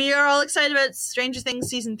we are all excited about Stranger Things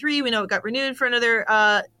season 3. We know it got renewed for another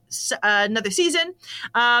season.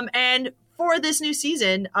 And for this new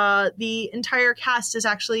season, the entire cast is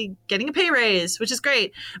actually getting a pay raise, which is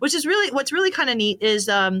great. What's really kind of neat is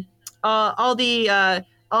all the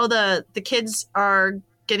kids are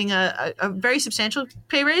getting a very substantial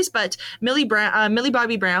pay raise, but Millie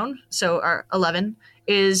Bobby Brown, so our 11,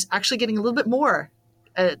 is actually getting a little bit more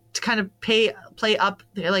to kind of play up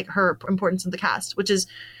like her importance in the cast, which is,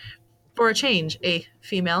 for a change, a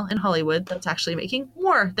female in Hollywood that's actually making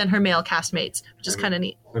more than her male castmates, which is kind of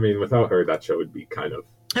neat. I mean, without her, that show would be kind of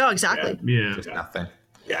Oh, exactly. Yeah. Just nothing.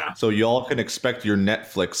 Yeah. So y'all can expect your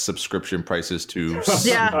Netflix subscription prices to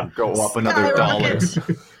Yeah. go up another dollar.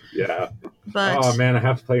 Skyrocket. Yeah. But Oh man, I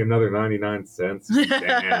have to pay another 99 cents.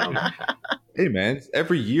 Damn. Hey man,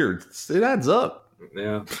 every year it adds up.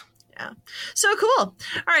 Yeah. so cool. All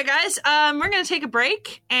right, guys. We're going to take a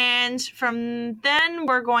break, and from then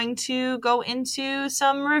we're going to go into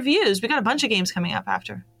some reviews. We got a bunch of games coming up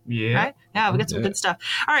after. Yeah. Right? Yeah, we got some good stuff.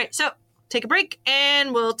 All right, so take a break,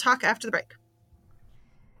 and we'll talk after the break.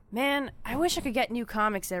 Man, I wish I could get new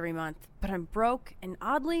comics every month, but I'm broke and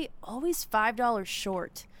oddly always $5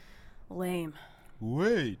 short. Lame.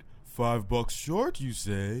 Wait, $5 short, you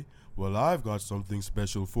say? Well, I've got something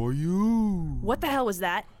special for you. What the hell was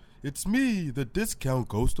that? It's me, the discount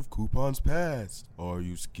ghost of coupons past. Are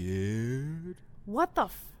you scared? What the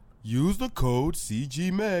Use the code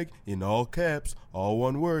CGMEG in all caps, all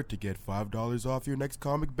one word, to get $5 off your next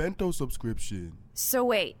Comic Bento subscription. So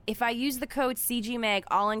wait, if I use the code CGMEG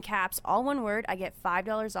all in caps, all one word, I get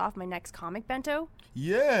 $5 off my next Comic Bento?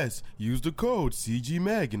 Yes, use the code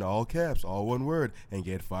CGMEG in all caps, all one word, and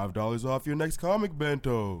get $5 off your next Comic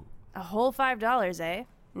Bento. A whole $5, eh?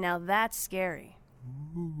 Now that's scary.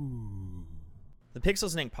 Ooh. The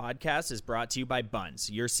Pixels and Ink podcast is brought to you by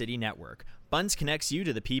Buns, your city network. Buns connects you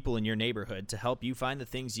to the people in your neighborhood to help you find the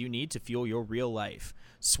things you need to fuel your real life.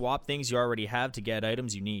 Swap things you already have to get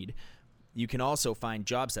items you need. You can also find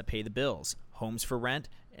jobs that pay the bills, homes for rent,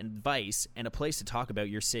 advice, and a place to talk about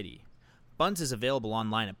your city. Buns is available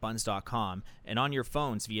online at buns.com and on your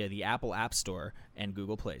phones via the Apple App Store and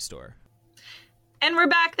Google Play Store. And we're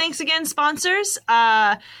back. Thanks again, sponsors.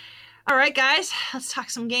 All right, guys, let's talk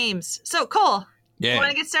some games. So, Cole, you want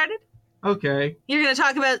to get started? Okay. You're going to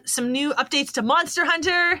talk about some new updates to Monster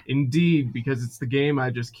Hunter. Indeed, because it's the game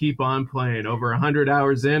I just keep on playing. Over 100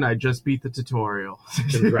 hours in, I just beat the tutorial.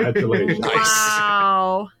 Congratulations. Nice.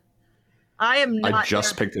 Wow. I am not I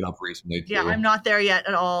just there. picked it up recently. Yeah, too. I'm not there yet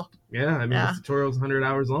at all. Yeah, I mean, Yeah. the tutorial's 100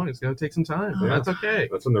 hours long. It's going to take some time, but Yeah. that's okay.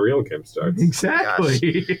 That's when the real game starts.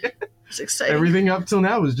 Exactly. It's exciting. Everything up till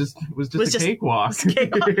now was just a cakewalk. was a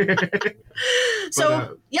cakewalk. So,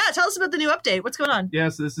 But, yeah, tell us about the new update. What's going on? yeah,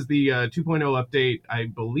 so this is the 2.0 update. I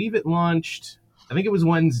believe it launched, I think it was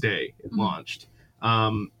Wednesday it launched.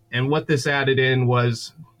 And what this added in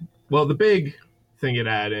was, well, the big thing it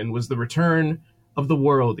added in was the return of the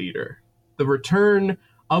World Eater, the return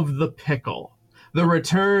of the Pickle, the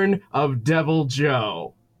return of Devil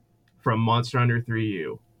Joe from Monster Hunter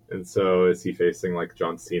 3U. And so is he facing like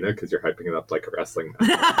John Cena because you're hyping it up like a wrestling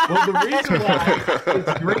match? Well, the reason why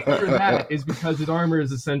it's great for that is because his armor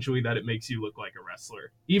is essentially that it makes you look like a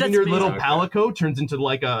wrestler. Even That's your amazing. little Palico turns into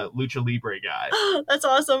like a Lucha Libre guy. That's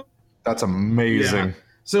awesome. That's amazing. Yeah.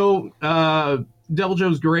 So, Devil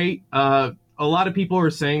Joe's great. A lot of people are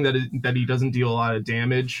saying that he doesn't deal a lot of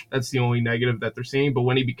damage. That's the only negative that they're saying. But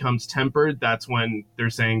when he becomes tempered, that's when they're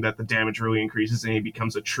saying that the damage really increases and he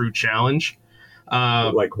becomes a true challenge.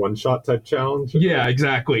 Like one-shot type challenge? Yeah,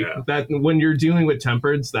 exactly. Yeah. That when you're dealing with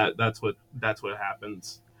tempereds, that's what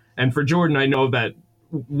happens. And for Jordan, I know that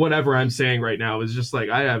whatever I'm saying right now is just like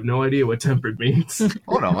I have no idea what tempered means.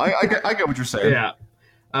 Oh no, I get what you're saying. Yeah.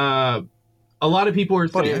 A lot of people are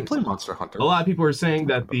Buddy, I saying play Monster Hunter. a lot of people are saying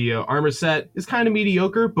that the armor set is kind of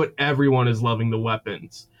mediocre, but everyone is loving the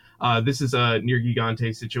weapons. This is a Nier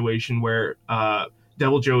Gigante situation where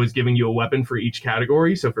Devil Joe is giving you a weapon for each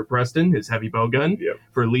category. So for Preston, his heavy bow gun. Yep.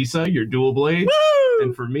 For Lisa, your dual blade. Woo!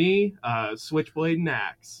 And for me, switchblade and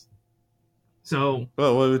axe. So,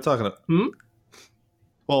 Well, what are we talking about? Hmm?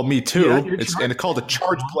 Well, me too. Yeah, you're It's charged. called a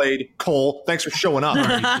charge blade. Cole, thanks for showing up.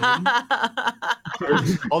 That's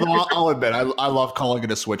Although I'll admit, I love calling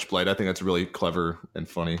it a switchblade. I think that's really clever and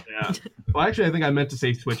funny. yeah. Well, actually, I think I meant to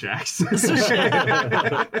say switch axe.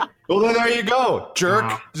 Well, then there you go, jerk.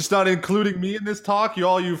 Wow. Just not including me in this talk. You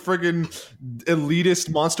friggin' elitist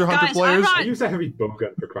Monster Hunter Guys, players. I'm not- I use a heavy bow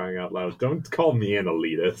gun for crying out loud. Don't call me an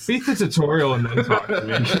elitist. Beat the tutorial and then talk to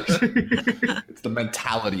me. It's the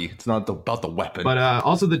mentality. It's not about the weapon. But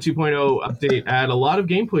also the 2.0 update add a lot of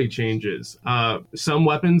gameplay changes. Some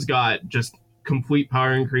weapons got just complete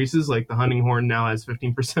power increases, like the hunting horn now has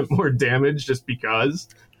 15% more damage just because.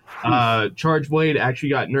 Charge blade actually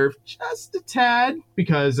got nerfed just a tad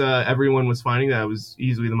because everyone was finding that it was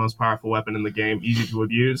easily the most powerful weapon in the game, easy to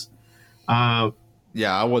abuse.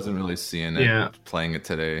 Yeah, I wasn't really seeing it Yeah. playing it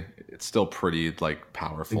today. it's still pretty like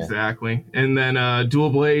powerful. Exactly. And then dual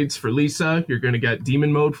blades for Lisa. You're going to get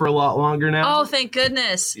demon mode for a lot longer now. Oh, thank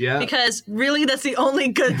goodness. Yeah. Because really, that's the only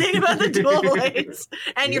good thing about the dual blades.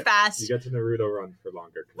 And you're fast. You get to Naruto run for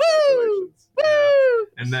longer. Congratulations. Woo!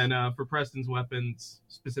 And then for Preston's weapons,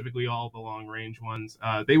 specifically all the long range ones,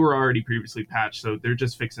 they were already previously patched, so they're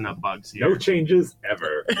just fixing up bugs here. No changes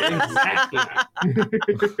ever. Exactly.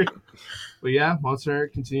 But yeah, Monster Hunter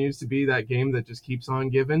continues to be that game that just keeps on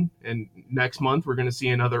giving. And next month we're going to see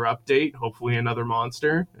another update, hopefully another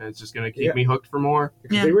monster, and it's just going to keep me hooked for more.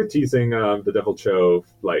 Because they were teasing the Deviljho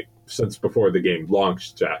like since before the game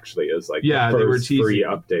launched, actually, as like the first free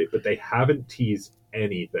update, but they haven't teased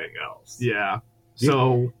anything else. Yeah.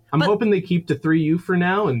 So I'm hoping they keep to 3U for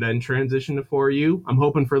now and then transition to 4U. I'm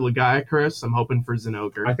hoping for Lagiacrus. I'm hoping for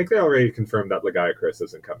Zinogre. I think they already confirmed that Lagiacrus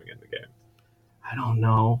isn't coming in the game. I don't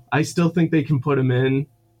know. I still think they can put him in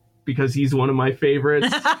because he's one of my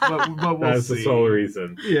favorites. but we'll That's see. the sole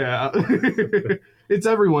reason. Yeah. It's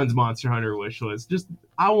everyone's Monster Hunter wish list. Just,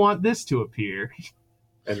 I want this to appear.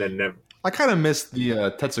 And then never. I kind of missed the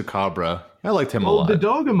Tetsukabra. I liked him a lot. The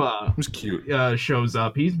Dogoma He was cute. shows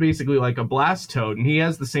up. He's basically like a Blastoad, and he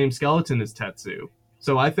has the same skeleton as Tetsu.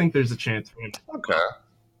 So I think there's a chance for him. Okay.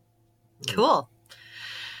 Cool.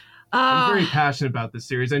 I'm very passionate about this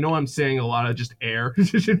series. I know I'm saying a lot of just air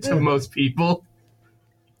to most people.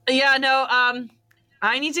 Yeah, no,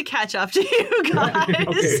 I need to catch up to you guys.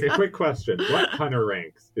 Okay, quick question. What hunter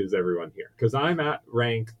ranks is everyone here? Because I'm at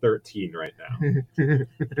rank 13 right now.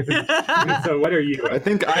 So what are you at? I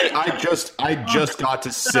think I just got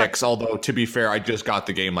to 6, although to be fair, I just got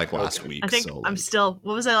the game like last week. I think so, I'm still,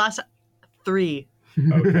 what was I last? 3.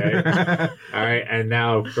 Okay. All right, and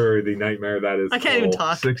now for the nightmare that is I can't even Cole.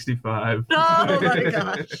 talk. 65. Oh my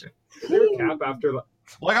gosh. Is there a cap after?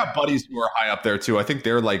 well, I got buddies who are high up there too. I think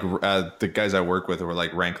they're like the guys I work with who are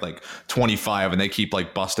like ranked like 25, and they keep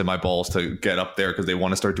like busting my balls to get up there because they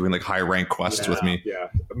want to start doing like high rank quests with me. Yeah.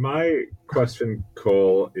 My question,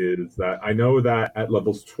 Cole, is that I know that at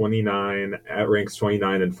levels 29, at ranks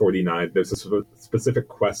 29 and 49, there's a specific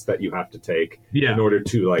quest that you have to take in order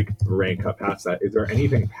to like rank up past that. Is there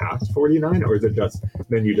anything past 49, or is it just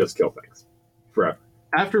then you just kill things forever?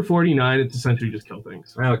 After 49, it's essentially just kill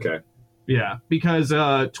things. Okay. Yeah, because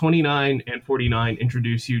 29 and 49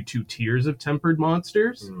 introduce you to tiers of tempered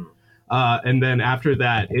monsters. And then after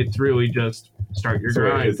that, it's really just start your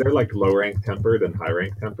grind. Is there like low rank tempered and high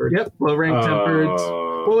rank tempered? Yep, low rank tempered.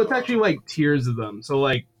 Well, it's actually like tiers of them. So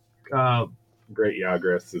like Great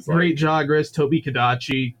Jagras is like... Great Jagras, Tobi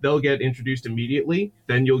Kadachi, they'll get introduced immediately.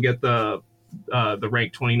 Then you'll get the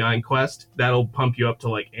rank 29 quest. That'll pump you up to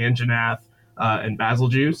like Anjanath and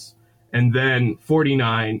Basiljuice. And then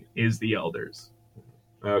 49 is the Elders.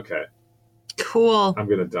 Okay. Cool. I'm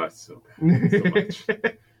going to die so bad. So much.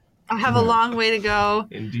 I have a long way to go.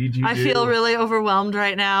 Indeed you do. I feel really overwhelmed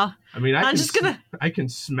right now. I mean, I can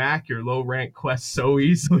smack your low rank quest so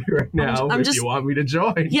easily right now if you want me to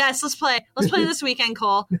join. Yes, let's play. Let's play this weekend,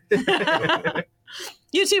 Cole.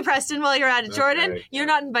 You too, Preston, while you're at it. Jordan, you're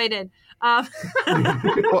not invited. Well,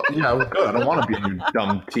 yeah, well, good. I don't want to be in your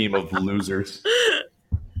dumb team of losers.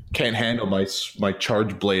 Can't handle my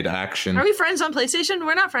charge blade action. Are we friends on PlayStation?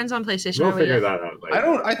 We're not friends on PlayStation. We'll figure that out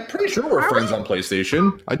later. I'm pretty sure we're friends on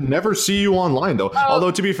PlayStation. I'd never see you online though.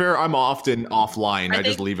 Although to be fair, I'm often offline. I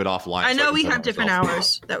just leave it offline. I know we have different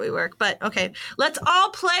hours that we work, but okay. Let's all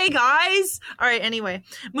play, guys. All right, anyway.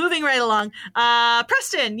 Moving right along.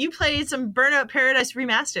 Preston, you played some Burnout Paradise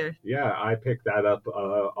Remaster. Yeah, I picked that up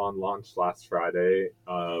on launch last Friday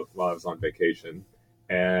while I was on vacation.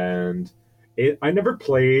 And I never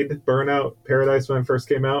played Burnout Paradise when it first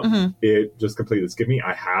came out. Mm-hmm. It just completely skipped me.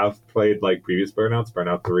 I have played like previous Burnouts,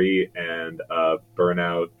 Burnout 3 and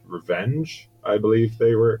Burnout Revenge, I believe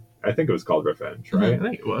they were. I think it was called Revenge, right? I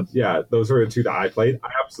think it was. Yeah, those were the two that I played. I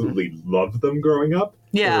absolutely loved them growing up.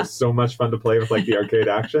 Yeah. It was so much fun to play with like the arcade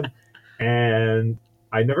action. And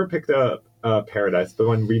I never picked up Paradise, but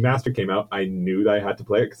when Remaster came out, I knew that I had to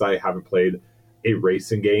play it because I haven't played a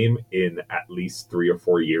racing game in at least 3 or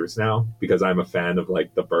 4 years now, because I'm a fan of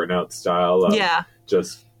like the Burnout style of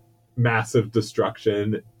just massive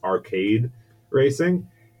destruction arcade racing,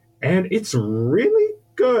 and it's really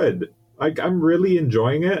good. Like, I'm really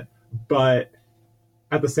enjoying it, but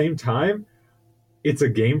at the same time, it's a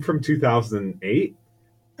game from 2008,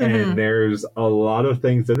 and there's a lot of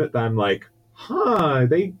things in it that I'm like,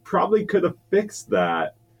 they probably could have fixed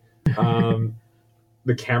that.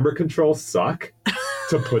 The camera controls suck,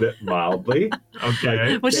 to put it mildly.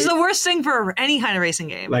 Okay. Which is the worst thing for any kind of racing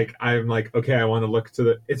game. Like, I'm like, okay, I want to look to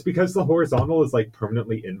the... It's because the horizontal is, like,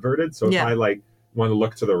 permanently inverted, so if I, like, want to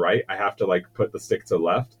look to the right, I have to, like, put the stick to the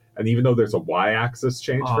left. And even though there's a y-axis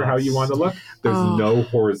change for how you want to look, there's no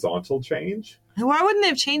horizontal change. Why wouldn't they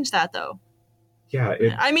have changed that though? Yeah,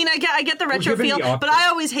 I mean, I get the retro feel, but I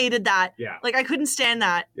always hated that. Yeah, like I couldn't stand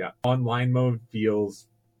that. Yeah, online mode feels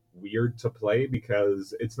weird to play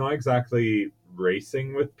because it's not exactly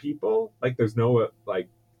racing with people. Like, there's no like,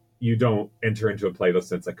 you don't enter into a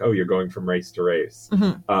playlist and it's like, oh, you're going from race to race.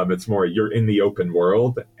 Mm-hmm. It's more you're in the open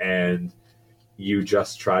world and you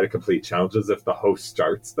just try to complete challenges if the host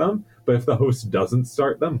starts them. But if the host doesn't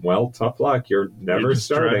start them, well, tough luck. You're never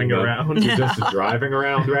starting them. Around. You're just driving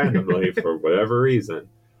around randomly for whatever reason.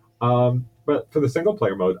 But for the single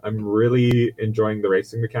player mode, I'm really enjoying the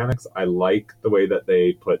racing mechanics. I like the way that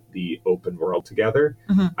they put the open world together.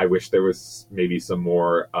 Mm-hmm. I wish there was maybe some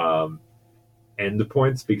more end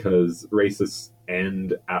points, because races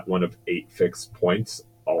end at one of 8 fixed points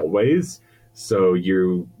always. So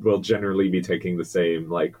you will generally be taking the same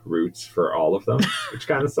like routes for all of them, which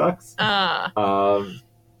kind of sucks.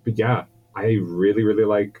 But yeah, I really, really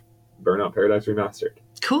like Burnout Paradise Remastered.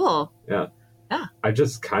 Cool. Yeah. I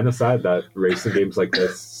just kind of sad that racing games like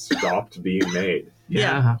this stopped being made.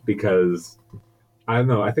 Yeah. Because I don't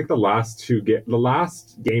know. I think the last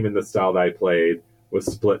game in the style that I played was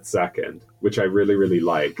Split Second, which I really, really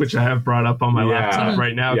liked. Which I have brought up on my laptop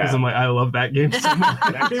right now because I'm like, I love that game so much.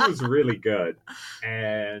 That game was really good.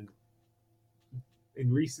 And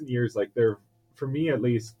in recent years, like for me at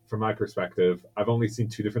least, from my perspective, I've only seen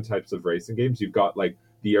 2 different types of racing games. You've got like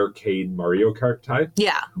the arcade Mario Kart type,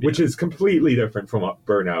 which is completely different from what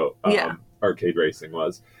Burnout arcade racing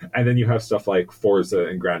was. And then you have stuff like Forza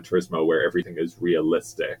and Gran Turismo, where everything is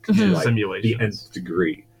realistic to like the nth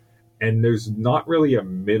degree. And there's not really a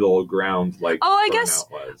middle ground like I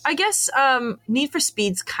guess Need for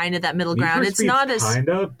Speed's kind of that middle ground. It's not as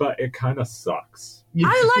kinda, but it kind of sucks.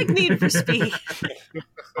 I like Need for Speed.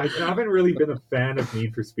 I haven't really been a fan of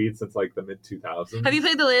Need for Speed since like the mid 2000s. Have you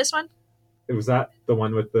played the latest one? Was that the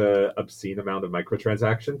one with the obscene amount of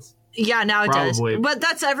microtransactions? Yeah, now it does. But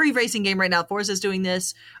that's every racing game right now. Forza's doing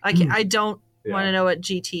this. I don't want to know what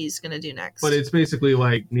GT is going to do next. But it's basically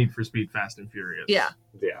like Need for Speed Fast and Furious. Yeah.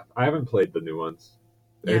 Yeah. I haven't played the new ones.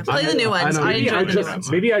 Yeah, play the new ones. I enjoy the new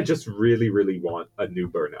ones. Maybe I just really, really want a new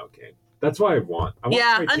Burnout game. That's what I want. A new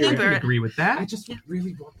Burnout. I agree with that. I just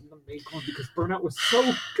really want them to make one because Burnout was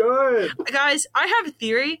so good. Guys, I have a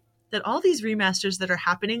theory that all these remasters that are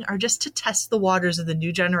happening are just to test the waters of the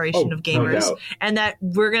new generation of gamers, and that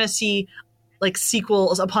we're going to see like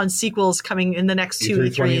sequels upon sequels coming in the next 2 or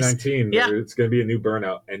 3 years. 2019, it's going to be a new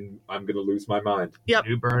Burnout, and I'm going to lose my mind. Yep.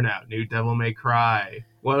 New Burnout, new Devil May Cry.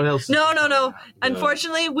 What else? No.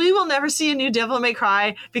 Unfortunately, we will never see a new Devil May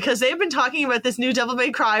Cry because they've been talking about this new Devil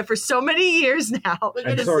May Cry for so many years now. We're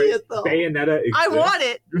going to see it though. Bayonetta exists. I want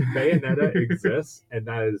it. Bayonetta exists, and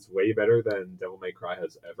that is way better than Devil May Cry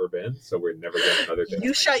has ever been. So we're never getting another.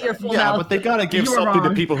 You shut your full mouth. Yeah, but they got to give something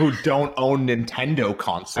to people who don't own Nintendo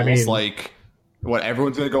consoles. I mean, like. What,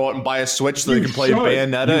 everyone's going to go out and buy a Switch so they can play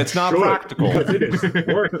Bayonetta? It's not practical. It is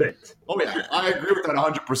worth it. Oh, yeah. I agree with that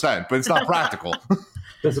 100%, but it's not practical.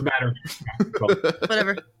 Doesn't matter.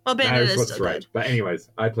 Whatever. Well, Bayonetta is still right. Good. But anyways,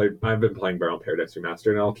 I've been playing Burnout Paradise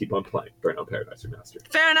Remastered, and I'll keep on playing Burnout Paradise Remastered.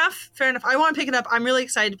 Fair enough. I want to pick it up. I'm really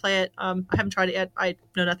excited to play it. I haven't tried it yet. I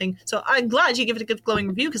know nothing. So I'm glad you give it a good glowing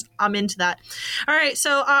review because I'm into that. All right.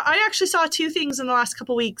 So I actually saw 2 things in the last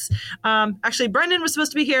couple weeks. Actually, Brendan was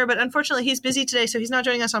supposed to be here, but unfortunately he's busy today, so he's not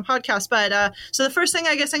joining us on podcast. But so the first thing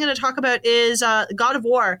I guess I'm going to talk about is God of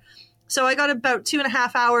War. So I got about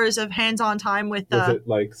 2.5 hours of hands-on time with. Was it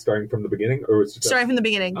like starting from the beginning, or was it starting from the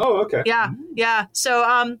beginning? Oh, okay. Yeah.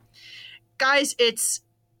 So, guys, it's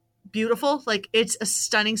beautiful. Like, it's a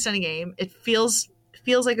stunning game. It feels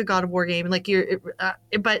like a God of War game. Like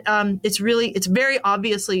but it's very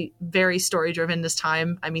obviously very story-driven this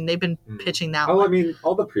time. I mean, they've been pitching that. I mean,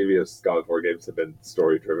 all the previous God of War games have been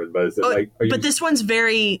story-driven, but is it But this one's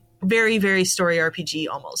very, very, very story RPG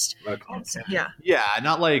almost. Okay. Yeah,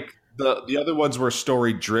 not like. The other ones were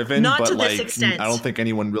story driven, not but to like this extent. I don't think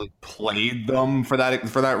anyone really played them for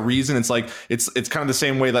that reason. It's like it's kind of the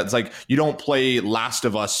same way that it's like you don't play Last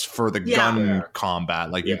of Us for the gun combat,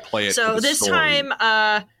 like you play it. So for the this story. time,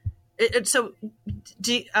 I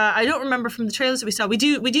don't remember from the trailers that we saw. We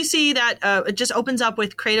do see that it just opens up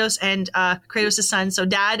with Kratos and Kratos' son. So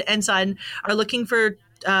dad and son are looking for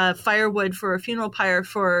firewood for a funeral pyre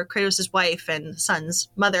for Kratos' wife and son's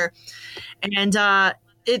mother, and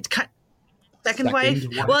second wife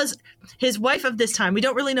was his wife of this time. We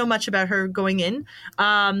don't really know much about her going in.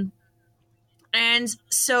 And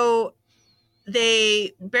so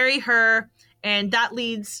they bury her, and that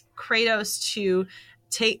leads Kratos to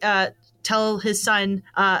tell his son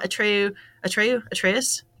Atreus.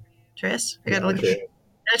 Atreus? I gotta look at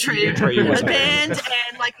Atreus. Atreus. Band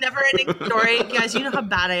and like never ending story. You guys, you know how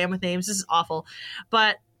bad I am with names. This is awful.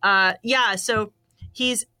 But so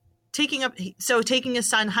he's taking his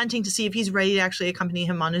son hunting to see if he's ready to actually accompany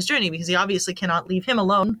him on his journey, because he obviously cannot leave him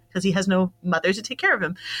alone because he has no mother to take care of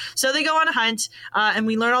him. So they go on a hunt, and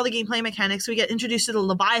we learn all the gameplay mechanics. We get introduced to the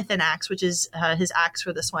Leviathan axe, which is his axe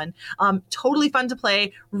for this one. Totally fun to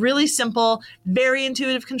play, really simple, very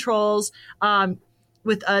intuitive controls.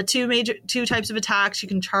 With two types of attacks, you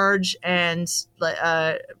can charge and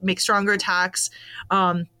make stronger attacks.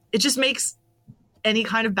 It just makes any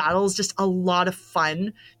kind of battle is just a lot of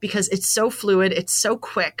fun because it's so fluid, it's so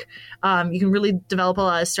quick. You can really develop a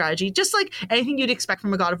lot of strategy, just like anything you'd expect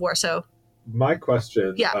from a God of War. So my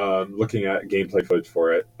question, looking at gameplay footage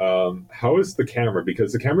for it, how is the camera?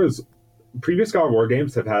 Because the cameras, previous God of War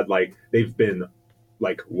games have had they've been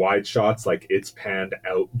wide shots, it's panned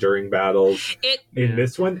out during battles. In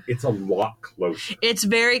this one, it's a lot closer. It's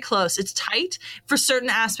very close. It's tight for certain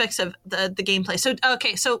aspects of the gameplay. So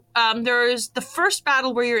there's the first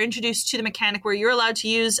battle where you're introduced to the mechanic where you're allowed to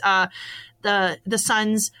use the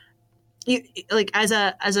sun's as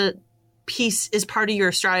a piece is part of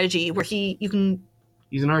your strategy, where you can.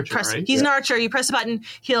 He's an archer, right? He's an archer. You press a button,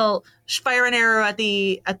 he'll fire an arrow at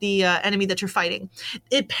the enemy that you're fighting.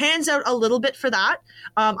 It pans out a little bit for that.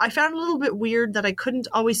 I found it a little bit weird that I couldn't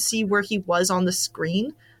always see where he was on the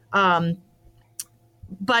screen.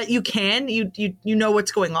 But you can. You know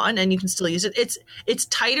what's going on, and you can still use it. It's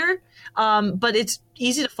tighter, but it's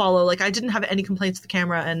easy to follow. I didn't have any complaints with the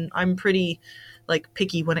camera, and I'm pretty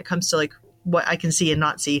picky when it comes to what I can see and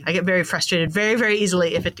not see. I get very frustrated very, very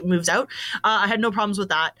easily if it moves out. I had no problems with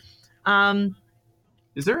that.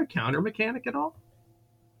 Is there a counter mechanic at all?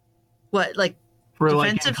 What, for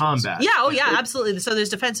defensive combat? Yeah, absolutely. So there's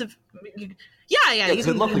defensive. You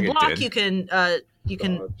can block. You can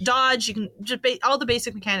dodge. You can just all the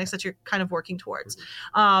basic mechanics that you're kind of working towards.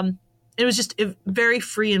 It was just very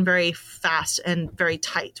free and very fast and very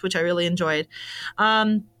tight, which I really enjoyed.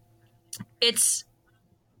 It's.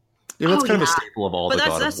 Yeah, that's kind of a staple of all the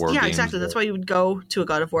God of War games. Yeah, exactly. That's why you would go to a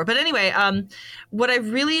God of War. But anyway, what I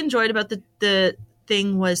really enjoyed about the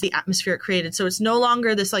thing was the atmosphere it created. So it's no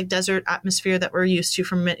longer this desert atmosphere that we're used to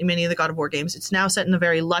from many of the God of War games. It's now set in a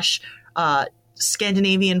very lush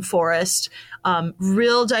Scandinavian forest,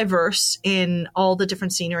 real diverse in all the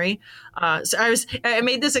different scenery. So I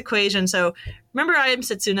made this equation. So remember, I Am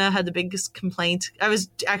Setsuna had the biggest complaint. I was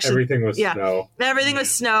actually everything was snow. Everything was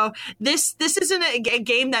snow. This isn't a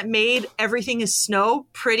game that made everything is snow,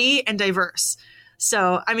 pretty and diverse.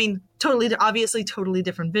 So I mean, obviously totally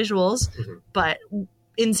different visuals, but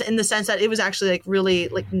in the sense that it was actually really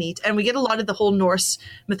neat. And we get a lot of the whole Norse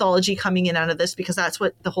mythology coming in out of this because that's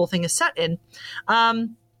what the whole thing is set in.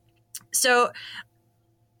 So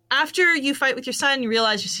after you fight with your son, you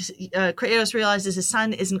realize Kratos realizes his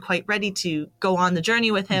son isn't quite ready to go on the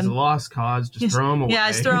journey with him. He's a lost cause. Just throw him away.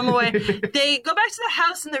 Yeah, just throw him away. They go back to the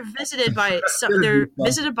house and they're visited by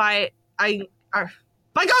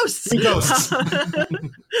ghosts. Ghosts.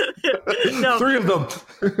 No. 3 of them.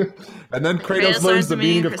 And then Kratos learns the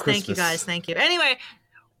meaning of Christmas. Thank you, guys. Thank you. Anyway,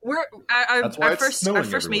 we're our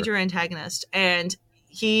first major antagonist, and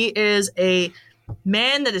he is a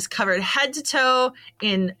man that is covered head to toe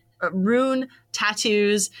in rune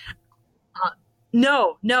tattoos.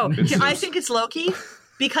 No, I think it's Loki.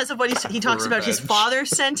 Because of what he talks about, his father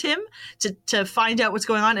sent him to find out what's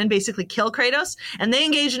going on and basically kill Kratos, and they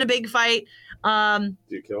engage in a big fight. Do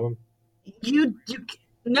you kill him? You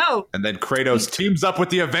no. And then Kratos teams up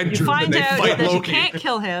with the Avengers. You find and they out fight that Loki. you can't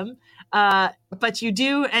kill him, but you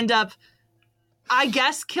do end up, I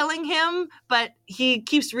guess, killing him. But he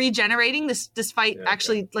keeps regenerating. This fight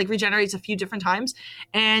actually regenerates a few different times,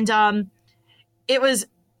 and it was.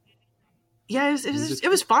 Yeah, it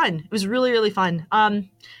was fun. It was really, really fun.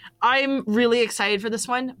 I'm really excited for this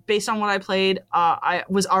one. Based on what I played, I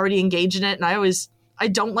was already engaged in it, and I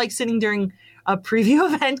don't like sitting during a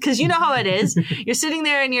preview event because you know how it is. You're sitting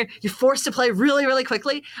there and you're forced to play really, really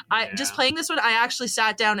quickly. Just playing this one, I actually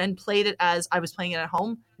sat down and played it as I was playing it at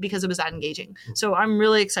home because it was that engaging. So I'm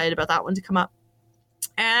really excited about that one to come up.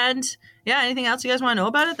 And yeah, anything else you guys want to know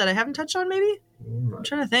about it that I haven't touched on maybe? I'm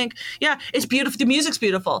trying to think. Yeah, it's beautiful. The music's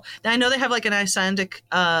beautiful. I know they have an Icelandic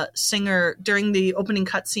singer during the opening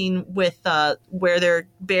cutscene with where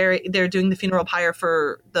they're doing the funeral pyre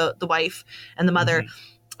for the wife and the mother.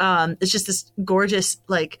 Mm-hmm. It's just this gorgeous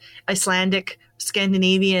Icelandic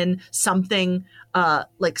Scandinavian something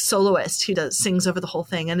soloist who sings over the whole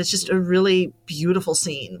thing, and it's just a really beautiful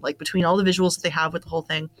scene between all the visuals that they have with the whole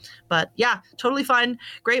thing. But yeah, totally fun.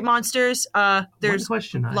 Great monsters. There's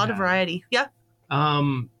a lot of variety. Yeah.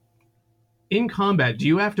 in combat, do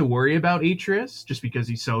you have to worry about Atreus just because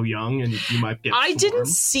he's so young and you might get I swarmed? didn't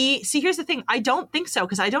see here's the thing. I don't think so,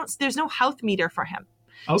 because there's no health meter for him.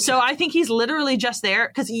 Okay. So I think he's literally just there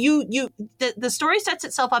because the story sets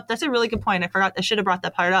itself up. That's a really good point. I should have brought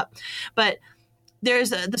that part up. But the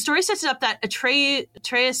story sets it up that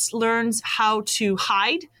Atreus learns how to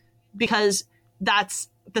hide, because that's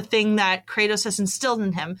the thing that Kratos has instilled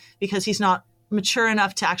in him, because he's not mature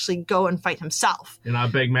enough to actually go and fight himself. You're not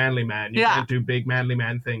a big manly man. You can't do big manly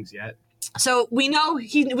man things yet. So we know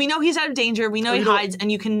he's out of danger. We know he hides, and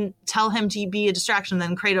you can tell him to be a distraction.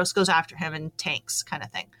 Then Kratos goes after him and tanks, kind of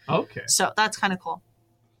thing. Okay. So that's kind of cool.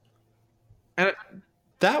 And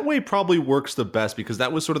that way probably works the best, because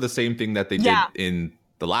that was sort of the same thing that they did in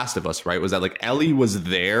The Last of Us, right? Was that like Ellie was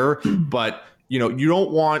there, but you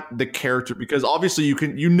don't want the character, because obviously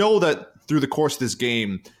you know that through the course of this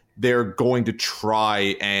game they're going to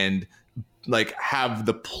try and like have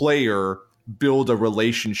the player build a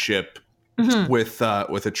relationship with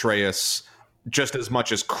Atreus just as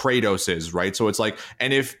much as Kratos is, right? So it's like,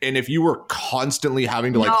 and if you were constantly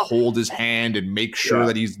having to like hold his hand and make sure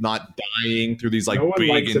that he's not dying through these like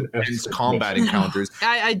big intense combat encounters,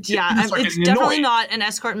 it's definitely not an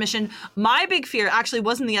escort mission. My big fear actually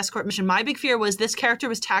wasn't the escort mission. My big fear was this character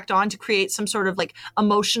was tacked on to create some sort of like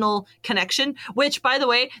emotional connection, which, by the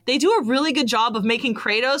way, they do a really good job of making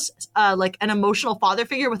Kratos like an emotional father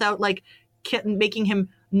figure without like making him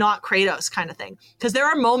not Kratos kind of thing. Because there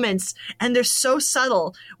are moments, and they're so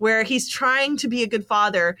subtle, where he's trying to be a good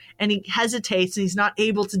father and he hesitates and he's not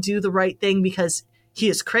able to do the right thing because he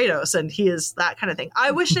is Kratos and he is that kind of thing.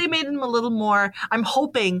 I wish they made him a little more, I'm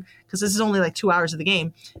hoping, because this is only like 2 hours of the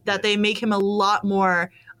game, that they make him a lot more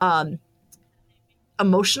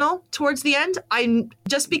emotional towards the end.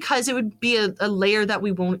 Just because it would be a layer that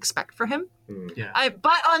we won't expect for him. Yeah.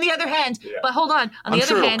 But on the other hand, but hold on. On the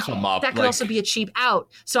other hand, that could also be a cheap out.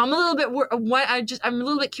 So I'm a little bit. I'm a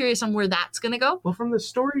little bit curious on where that's going to go. Well, from the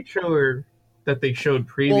story trailer that they showed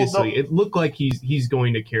previously, it looked like he's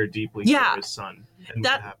going to care deeply for his son and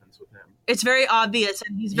what happens with him. It's very obvious,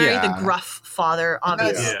 and he's very the gruff father,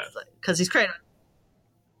 obviously, because he's Kratos.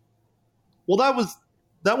 Well, that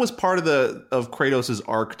was part of Kratos'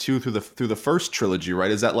 arc too through the first trilogy,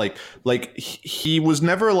 right? Is that like he was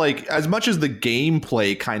never like, as much as the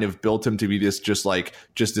gameplay kind of built him to be this just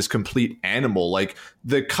this complete animal, like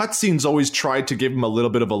the cutscenes always tried to give him a little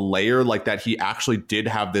bit of a layer like that he actually did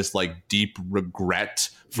have this like deep regret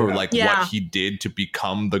for what he did to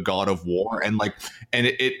become the God of War, and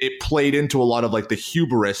it played into a lot of like the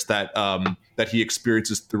hubris that he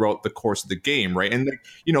experiences throughout the course of the game, right? And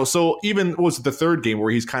so even was the third game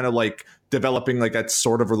where he's kind of like developing like that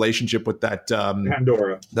sort of relationship with that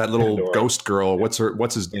Pandora, that little ghost girl.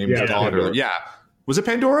 What's his name? Yeah, daughter. Yeah, was it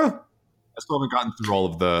Pandora? I still haven't gotten through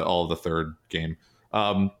all of the third game.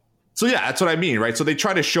 So yeah, that's what I mean, right? So they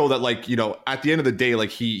try to show that, like, at the end of the day, like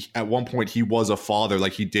he, at one point he was a father,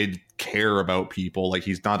 like he did care about people, like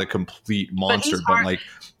he's not a complete monster, but like,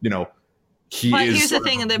 he but is. Here's the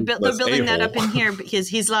thing, and they're building that up in here because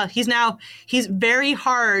he's very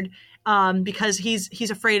hard, because he's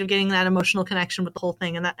afraid of getting that emotional connection with the whole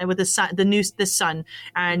thing, and with his son, this son,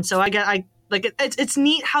 and so it's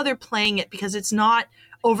neat how they're playing it, because it's not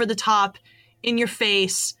over the top, in your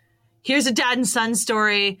face. Here's a dad and son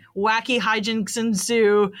story, wacky hijinks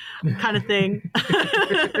ensue kind of thing.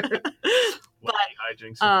 Wacky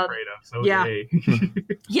hijinks of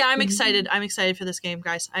Kratos. Yeah, I'm excited. I'm excited for this game,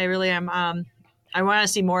 guys. I really am. I want to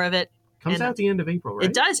see more of it. Comes out at the end of April, right?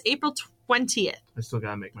 It does, April 20th. I still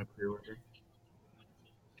gotta make my pre-order.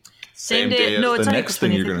 Same day. No, it's the not next April 20th.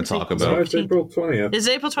 thing you're going to talk about. No, it's April 20th. Is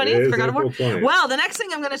it April 20th? Forgot April about 20th. Well, the next thing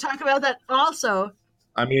I'm going to talk about that also.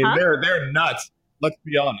 I mean, they're nuts. Let's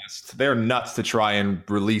be honest. They're nuts to try and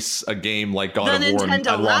release a game like God of War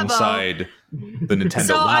alongside the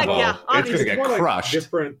Nintendo Labo. It's going to get crushed. Like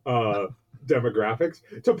different demographics.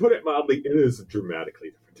 To put it mildly, it is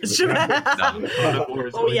dramatically different. God of War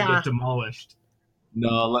is going to get demolished.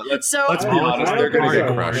 No, let's be honest. They're going to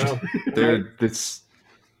get crushed.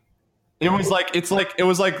 It was like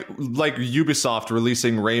Ubisoft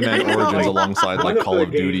releasing Rayman Origins alongside like Call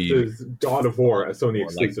of Duty. Is God of War, a Sony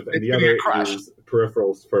exclusive, and the other is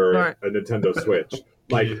peripherals for a Nintendo Switch.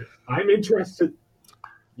 Like, I'm interested.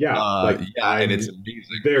 Yeah, and it's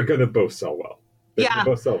amazing. They're gonna both sell well.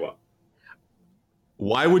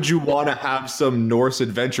 Why would you want to have some Norse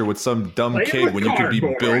adventure with some dumb kid when you could be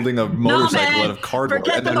building a motorcycle out of cardboard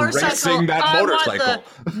and then racing that motorcycle?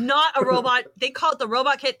 Not a robot. They call it the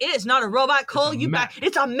robot kit. It is not a robot. Cole, you back.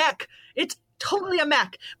 It's a mech. It's totally a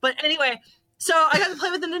mech. But anyway, so I got to play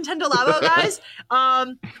with the Nintendo Labo, guys.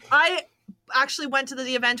 actually went to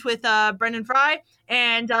the event with Brendan Fry,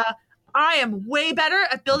 and I am way better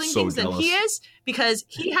at building things than he is, because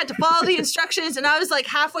he had to follow the instructions, and I was like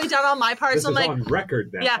halfway done on my part. This so I'm is like, on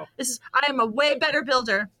record now. Yeah, I am a way better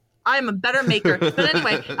builder. I am a better maker. But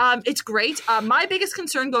anyway, it's great. My biggest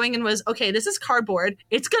concern going in was, okay, this is cardboard.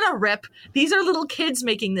 It's gonna rip. These are little kids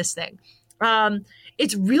making this thing.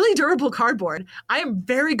 It's really durable cardboard. I am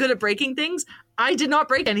very good at breaking things. I did not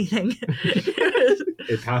break anything.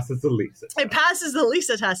 It passes the Lisa test. It passes the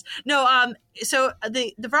Lisa test. No, so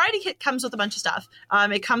the variety kit comes with a bunch of stuff.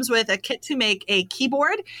 It comes with a kit to make a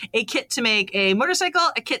keyboard, a kit to make a motorcycle,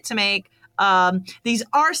 a kit to make these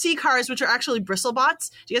RC cars, which are actually BristleBots.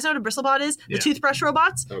 Do you guys know what a BristleBot is? The toothbrush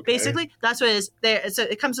robots. Okay. Basically, that's what it is. So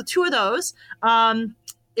it comes with 2 of those.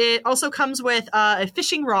 It also comes with a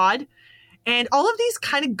fishing rod. And all of these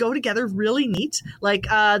kind of go together really neat. Like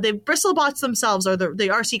the BristleBots themselves, or the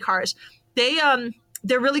RC cars,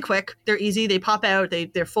 they're really quick. They're easy. They pop out.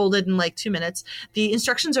 They're folded in like 2 minutes. The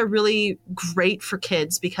instructions are really great for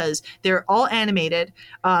kids because they're all animated,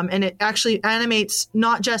 and it actually animates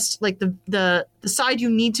not just like the side you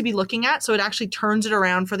need to be looking at. So it actually turns it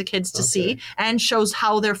around for the kids to see, and shows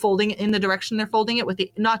how they're folding it in the direction they're folding it, with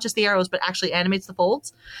not just the arrows, but actually animates the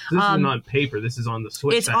folds. This is on paper. This is on the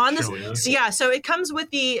Switch. It's on this. So yeah. So it comes with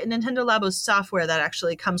the Nintendo Labo software that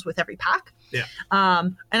actually comes with every pack. Yeah.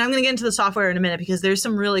 And I'm going to get into the software in a minute, because there's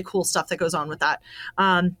some really cool stuff that goes on with that.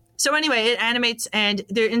 So anyway, it animates, and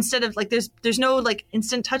there, instead of like, there's no like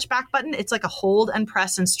instant touch back button. It's like a hold and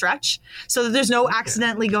press and stretch. So there's no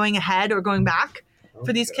accidentally going ahead or going back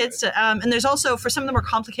for these kids to, and there's also, for some of the more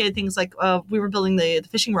complicated things, like we were building the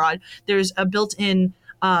fishing rod, there's a built-in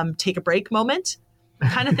take a break moment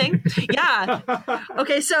kind of thing. Yeah.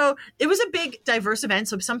 Okay, so it was a big diverse event.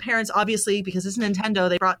 So some parents, obviously, because it's Nintendo,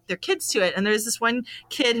 they brought their kids to it. And there's this one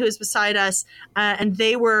kid who was beside us, and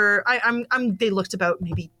they were, they looked about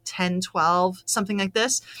maybe 10, 12, something like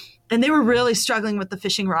this. And they were really struggling with the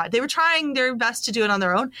fishing rod. They were trying their best to do it on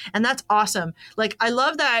their own. And that's awesome. Like, I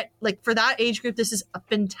love that, like, for that age group, this is a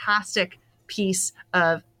fantastic piece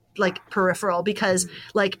of like peripheral, because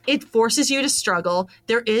like it forces you to struggle.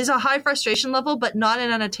 There is a high frustration level, but not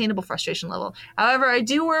an unattainable frustration level. However, I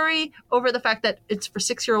do worry over the fact that it's for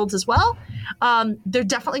 6-year-olds as well. They're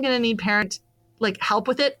definitely going to need parent like help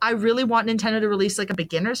with it. I really want Nintendo to release like a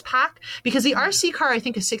beginner's pack, because the RC car, I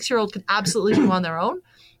think a 6-year-old could absolutely do on their own.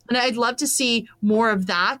 And I'd love to see more of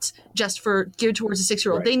that, just for geared towards a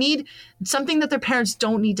 6-year-old. Right. They need something that their parents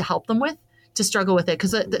don't need to help them with to struggle with it,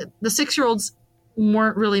 because the 6-year-olds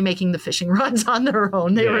weren't really making the fishing rods on their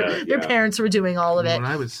own. Their parents were doing all of it. When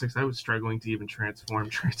I was 6, I was struggling to even transform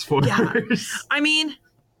Transformers. Yeah. I mean,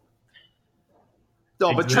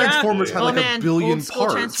 no, but Transformers had like a billion old school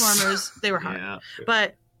parts. Transformers, they were hard.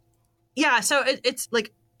 But yeah, so it's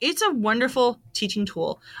like, it's a wonderful teaching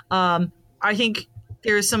tool. I think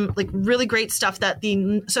there's some like really great stuff that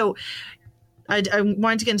I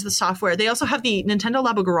wanted to get into the software. They also have the Nintendo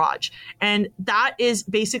Labo Garage, and that is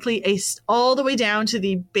basically all the way down to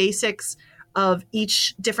the basics of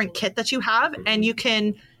each different kit that you have, and you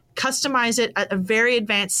can customize it at a very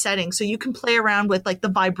advanced setting. So you can play around with like the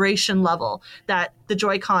vibration level that the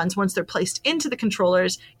Joy-Cons, once they're placed into the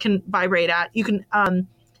controllers, can vibrate at. You can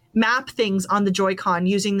map things on the Joy-Con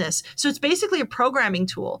using this. So it's basically a programming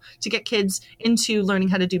tool to get kids into learning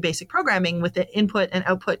how to do basic programming with the input and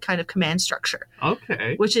output kind of command structure.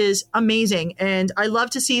 Okay. Which is amazing. And I love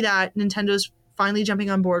to see that Nintendo's finally jumping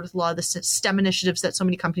on board with a lot of the STEM initiatives that so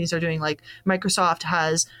many companies are doing. Like Microsoft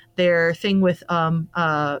has their thing with,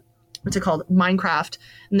 what's it called? Minecraft.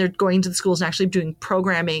 And they're going to the schools and actually doing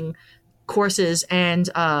programming courses and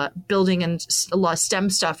building and a lot of STEM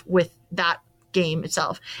stuff with that game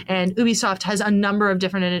itself. And Ubisoft has a number of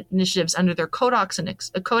different initiatives under their Codex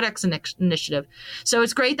initiative. So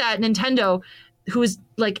it's great that Nintendo, who is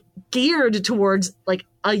like geared towards like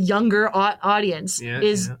a younger audience,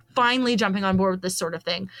 is finally jumping on board with this sort of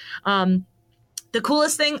thing. The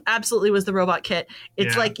coolest thing absolutely was the robot kit.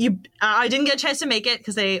 It's like I didn't get a chance to make it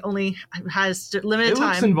because they only has limited time.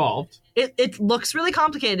 It looks involved. It looks really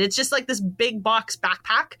complicated. It's just like this big box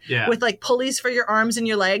backpack with like pulleys for your arms and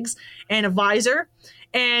your legs and a visor.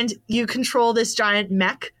 And you control this giant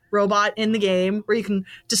mech robot in the game where you can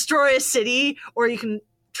destroy a city, or you can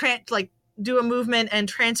do a movement and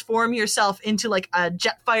transform yourself into like a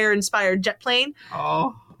Jetfire inspired jet plane.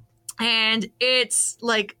 Oh. And it's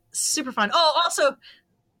like super fun. Oh, also,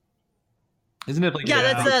 isn't it like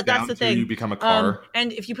that's the thing. You become a car,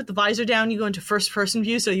 and if you put the visor down, you go into first person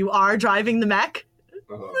view, so you are driving the mech.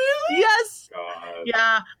 Oh. Really? Yes. God.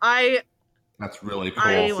 Yeah, That's really cool.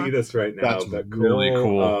 I see this right now. That's really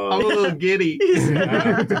cool. I'm a little giddy.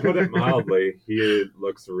 To put it mildly, he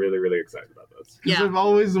looks really, really excited about this. Yeah. I've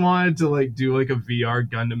always wanted to like do like a VR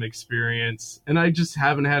Gundam experience, and I just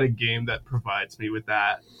haven't had a game that provides me with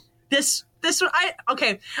that. This one,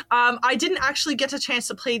 I didn't actually get a chance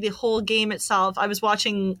to play the whole game itself. I was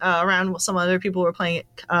watching around some other people were playing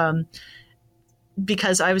it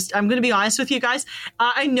because I'm going to be honest with you guys.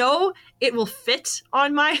 I know it will fit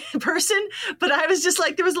on my person, but I was just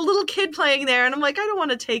like, there was a little kid playing there, and I'm like, I don't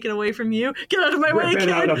want to take it away from you. Get out of my way, kid.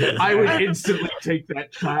 I would instantly take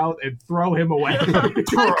that child and throw him away.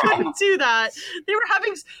 I couldn't do that. They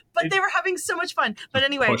were having so much fun. But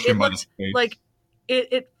anyway, it looked like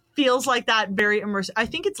it feels like that, very immersive. I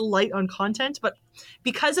think it's light on content, but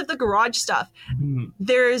because of the garage stuff,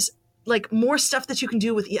 there's like more stuff that you can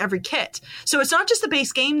do with every kit. So it's not just the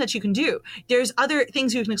base game that you can do. There's other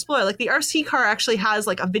things you can explore. Like the RC car actually has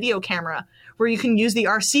like a video camera where you can use the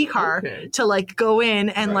RC car to like go in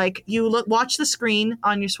and like you watch the screen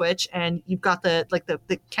on your Switch, and you've got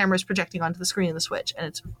the cameras projecting onto the screen of the Switch, and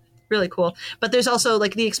it's really cool. But there's also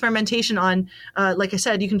like the experimentation on, like I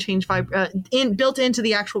said, you can change built into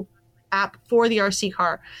the actual app for the RC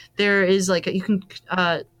car. There is like you can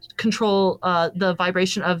control the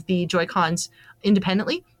vibration of the Joy-Cons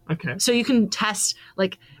independently. Okay. So you can test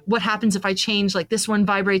like what happens if I change, like this one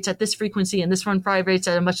vibrates at this frequency and this one vibrates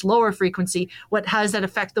at a much lower frequency. How does that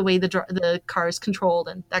affect the way the car is controlled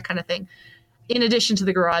and that kind of thing? In addition to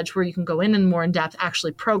the garage, where you can go in and more in depth,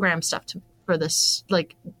 actually program stuff for this,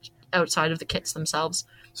 like outside of the kits themselves.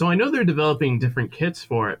 So I know they're developing different kits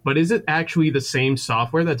for it, but is it actually the same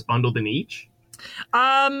software that's bundled in each?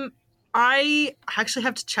 I actually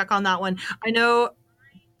have to check on that one.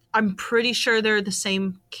 I'm pretty sure they're the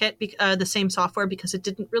same kit, the same software, because it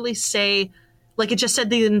didn't really say, like it just said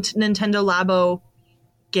the Nintendo Labo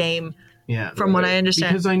game. Yeah, from what I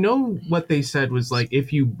understand. Because I know what they said was like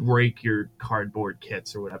if you break your cardboard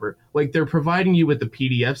kits or whatever, like they're providing you with the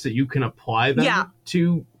PDFs that you can apply them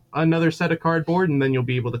to another set of cardboard, and then you'll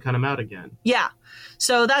be able to cut them out again. Yeah.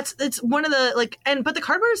 So it's one of the but the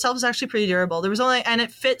cardboard itself is actually pretty durable. And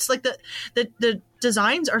it fits, like the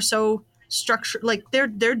designs are so structured, like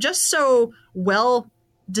they're just so well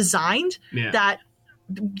designed that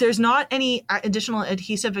there's not any additional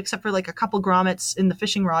adhesive except for like a couple grommets in the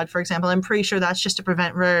fishing rod, for example. I'm pretty sure that's just to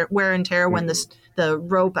prevent wear and tear when the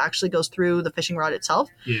rope actually goes through the fishing rod itself.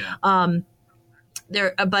 Yeah.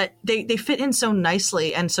 But they fit in so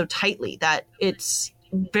nicely and so tightly that it's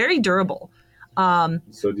very durable.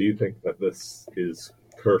 So do you think that this is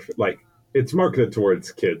perfect? Like, it's marketed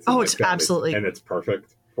towards kids. Oh, and it's families, absolutely. And it's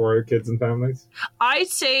perfect for kids and families? I'd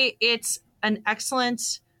say it's an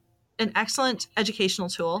excellent educational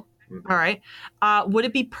tool. Mm-hmm. All right. Would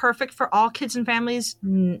it be perfect for all kids and families?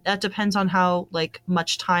 That depends on how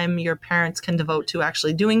much time your parents can devote to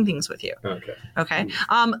actually doing things with you. Okay.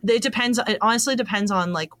 It depends. It honestly depends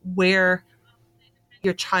on where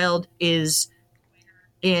your child is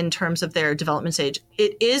in terms of their development stage.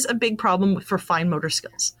 It is a big problem for fine motor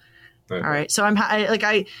skills. Okay. All right. So and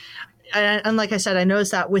like I said, I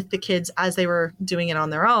noticed that with the kids as they were doing it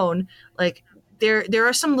on their own, there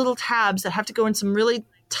are some little tabs that have to go in some really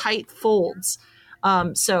tight folds.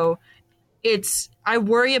 So I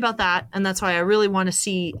worry about that. And that's why I really want to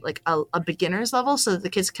see a beginner's level so that the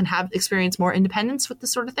kids can experience more independence with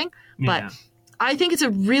this sort of thing. Yeah. But I think it's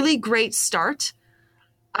a really great start.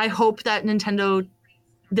 I hope that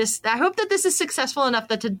this is successful enough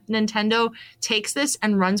that Nintendo takes this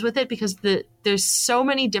and runs with it, because there's so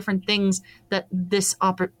many different things that this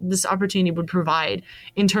opportunity would provide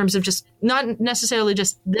in terms of just not necessarily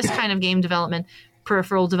just this kind of game development,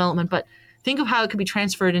 peripheral development, but think of how it could be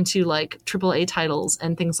transferred into AAA titles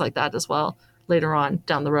and things like that as well later on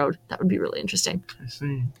down the road. That would be really interesting. I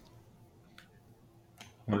see.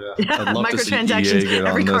 Yeah, microtransactions.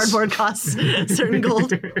 Every cardboard costs certain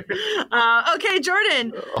gold. Okay,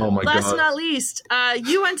 Jordan. Oh my last God. but not least,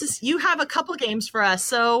 you have a couple games for us.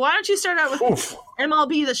 So why don't you start out with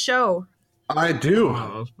MLB The Show? I do.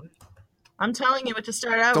 I'm telling you what to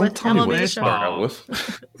start out Don't with. tell me MLB what The to Show. start out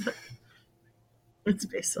with. It's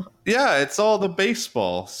baseball. Yeah, it's all the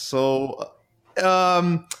baseball. So,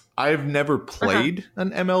 I've never played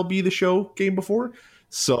an MLB The Show game before.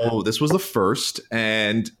 So this was the first,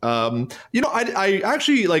 and I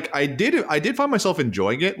actually I did find myself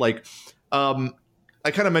enjoying it. I kind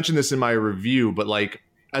of mentioned this in my review, but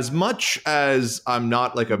as much as I'm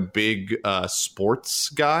not a big sports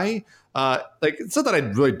guy, it's not that I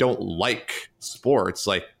really don't like sports.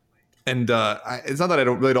 And it's not that I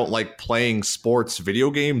don't like playing sports video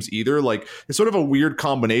games either. Like, it's sort of a weird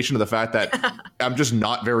combination of the fact that I'm just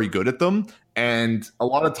not very good at them. And a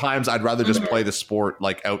lot of times I'd rather just play the sport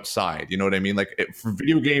like outside. You know what I mean? Like for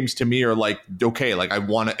video games to me are like, okay, like I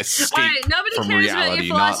want to escape from reality.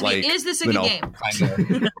 Not like, is this a good game?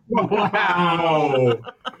 Wow.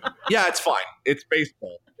 Yeah, it's fine. It's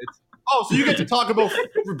baseball. Oh, so you get to talk about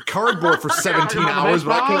cardboard for 17 hours,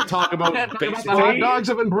 but I can't talk about baseball. Hot dogs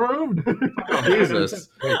have improved. Jesus.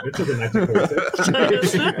 Wait, this is a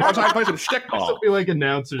 1946. I'm trying to play some stickball. I feel like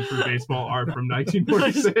announcers for baseball are from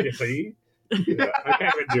 1946. Yeah, I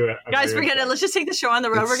can't even do it. Guys, forget it. Let's just take the show on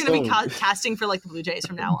the road. We're going to be casting for like the Blue Jays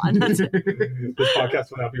from now on. That's it. This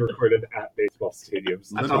podcast will not be recorded at baseball stadiums.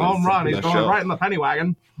 That's a home run. He's going right in the penny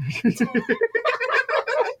wagon.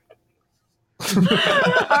 All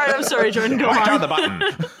right, I'm sorry, Jordan. Go on. Down the button.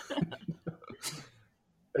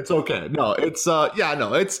 It's okay. No, it's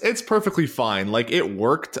perfectly fine. Like, it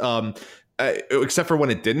worked, except for when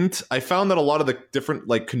it didn't. I found that a lot of the different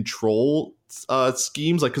like control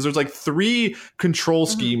schemes, like, because there's like 3 control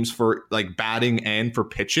schemes for like batting and for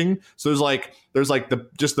pitching. So there's like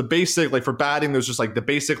the basic, like for batting, there's just like the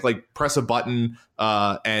basic like press a button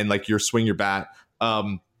and like swing your bat.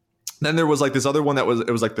 Then there was like this other one it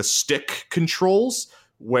was like the stick controls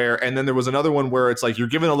and then there was another one where it's like you're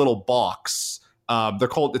given a little box.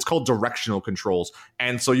 It's called directional controls.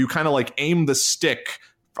 And so you kind of like aim the stick,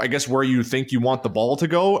 I guess, where you think you want the ball to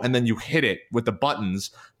go, and then you hit it with the buttons.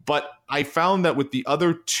 But I found that with the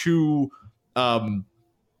other 2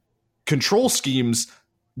 control schemes,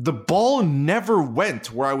 the ball never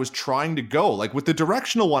went where I was trying to go. Like with the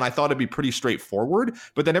directional one, I thought it'd be pretty straightforward.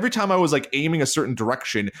 But then every time I was like aiming a certain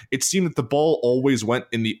direction, it seemed that the ball always went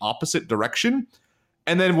in the opposite direction.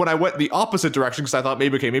 And then when I went the opposite direction, because I thought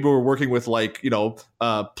maybe we're working with like,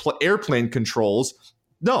 airplane controls.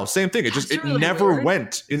 No, same thing. It really never weird.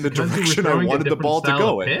 Went in the direction I wanted the ball to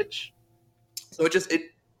go in. So it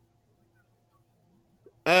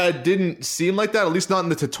didn't seem like that, at least not in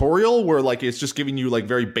the tutorial, where like it's just giving you like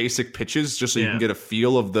very basic pitches just so you can get a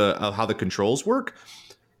feel of how the controls work.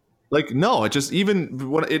 Like, no, it just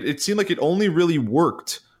it seemed like it only really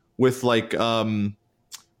worked with like the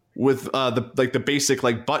basic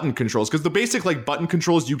like button controls, because the basic like button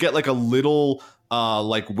controls, you get like a little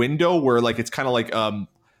like window where like it's kind of like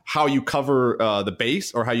how you cover the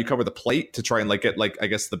base or how you cover the plate to try and like get like, I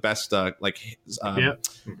guess, the best the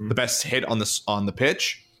best hit on the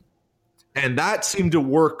pitch. And that seemed to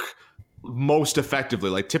work most effectively.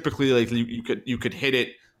 Like typically like you could hit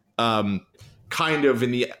it kind of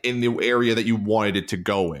in the area that you wanted it to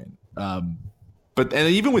go in. But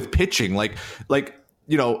even with pitching, like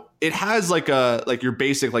it has like your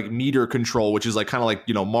basic like meter control, which is like kind of like,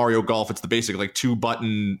 Mario Golf. It's the basic like 2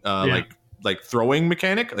 button like throwing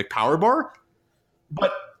mechanic, like power bar.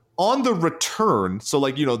 But on the return, so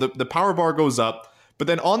like, the power bar goes up, but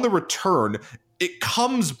then on the return, it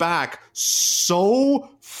comes back so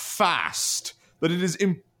fast that it is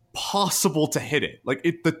impossible to hit it. Like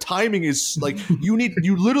the timing is like, you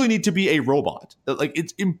literally need to be a robot. Like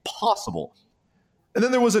it's impossible. And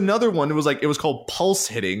then there was another one. It was called pulse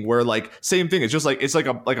hitting, where like same thing. It's just like it's like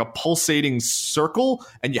a pulsating circle,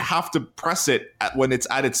 and you have to press it when it's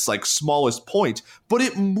at its like smallest point. But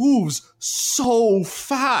it moves so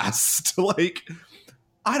fast. Like,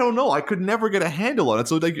 I don't know. I could never get a handle on it.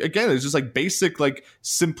 So like again, it's just like basic like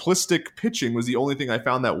simplistic pitching was the only thing I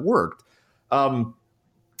found that worked.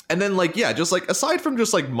 And then like, yeah, just like aside from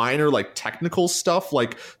just like minor like technical stuff,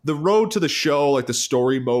 like the road to the show, like the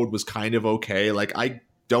story mode was kind of okay. Like I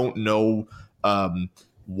don't know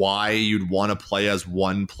why you'd want to play as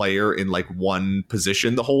one player in like one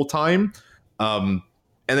position the whole time. And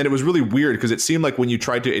then it was really weird because it seemed like when you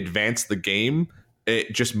tried to advance the game,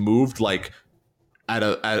 it just moved like at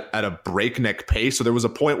a breakneck pace. So there was a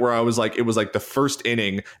point where I was like, it was like the first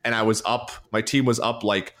inning and I was up, my team was up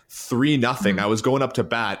like 3-0. I was going up to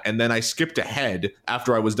bat, and then I skipped ahead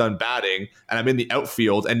after I was done batting, and I'm in the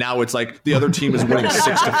outfield, and now it's like the other team is winning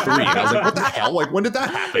 6-3. And I was like, what the hell? Like, when did that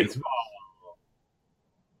happen?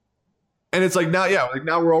 And it's like now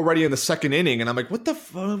we're already in the second inning, and I'm like, what did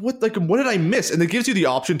I miss? And it gives you the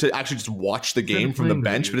option to actually just watch the game from the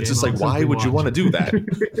bench, but it's just like, why would you want to do that?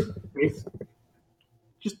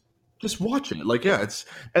 Just watch it. Like, yeah, it's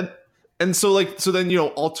and so then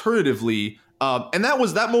alternatively, And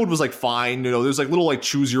that mode was like fine. You know, there's like little like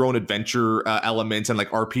choose your own adventure elements and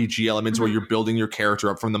like RPG elements where you're building your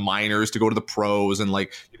character up from the minors to go to the pros, and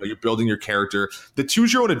like, you know, you're building your character. The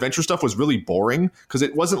choose your own adventure stuff was really boring because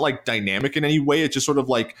it wasn't like dynamic in any way. It's just sort of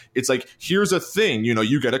like, it's like, here's a thing, you know,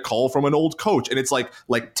 you get a call from an old coach, and it's like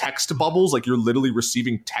text bubbles, like you're literally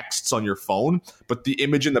receiving texts on your phone, but the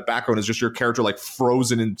image in the background is just your character like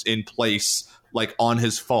frozen in place, like on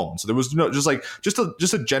his phone. So there was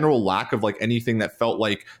just a general lack of like anything that felt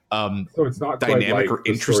like so it's not dynamic like or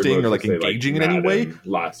interesting or like engaging in any way.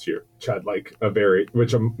 Last year, which had like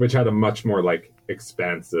which had a much more like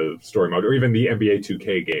expansive story mode, or even the NBA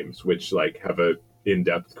 2K games, which like have a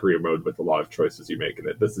in-depth career mode with a lot of choices you make in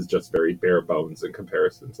it. This is just very bare bones in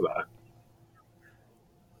comparison to that.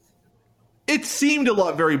 It seemed a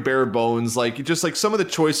lot very bare bones, like just like some of the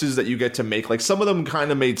choices that you get to make, like some of them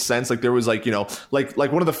kind of made sense. Like there was like, you know, like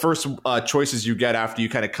one of the first choices you get after you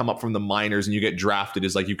kind of come up from the minors and you get drafted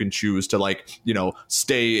is like you can choose to like, you know,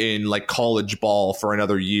 stay in like college ball for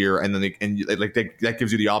another year, and then that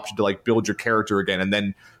gives you the option to like build your character again, and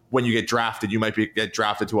then when you get drafted, you might get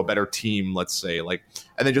drafted to a better team, let's say, like,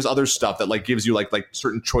 and then just other stuff that like gives you like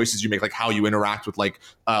certain choices you make, like how you interact with like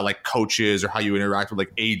coaches or how you interact with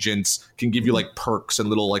like agents can give you like perks and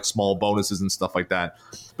little like small bonuses and stuff like that.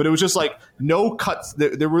 But it was just like no cuts.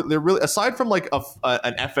 There really, aside from like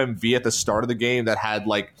an FMV at the start of the game that had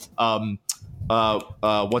like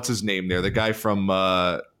what's his name there, the guy from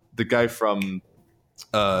The Big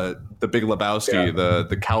Lebowski,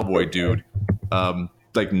 the cowboy dude.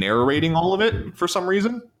 Like narrating all of it for some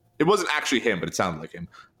reason. It wasn't actually him, but it sounded like him.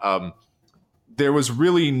 There was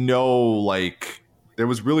really no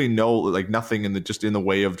nothing in the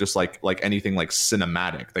way of just like anything like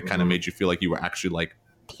cinematic that kind of made you feel like you were actually like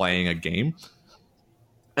playing a game.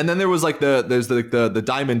 And then there was like the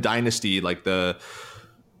Diamond Dynasty, like the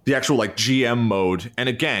actual like GM mode, and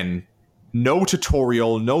again, no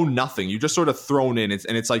tutorial, no nothing. You just sort of thrown in,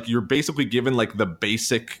 and it's like you're basically given like the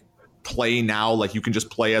basic play now, like you can just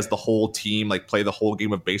play as the whole team, like play the whole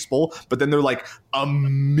game of baseball, but then there are like a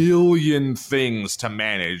million things to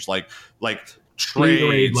manage, like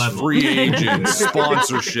trades, free agents,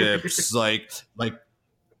 sponsorships, like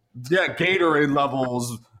Gatorade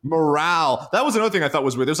levels, morale. That was another thing I thought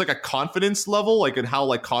was weird. There's like a confidence level, like in how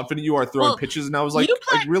like confident you are throwing pitches, and I was like,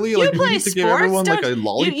 really, like you need to give everyone like a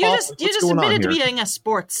lollipop. You just admitted to being a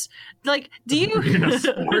sports. Like, do you?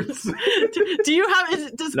 do you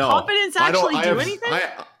have? Does confidence actually do anything?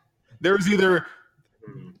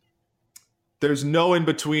 There's no in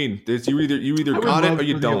between. There's you either got it or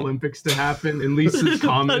you don't. The Olympics to happen, and Lisa's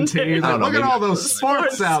commentating. Look at all those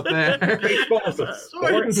sports out there. Baseball's a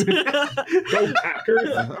sport. Go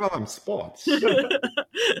Packers. None of them sports. Hey,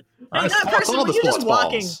 that person, when you're just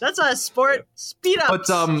walking, that's a sport. Speed up. But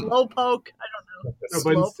slow poke. I don't know. No,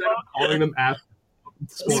 but instead of calling them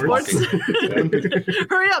sports.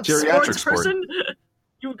 Hurry up, geriatric sports person.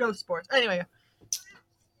 You would go sports anyway.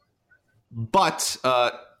 But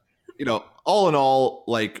you know, all in all,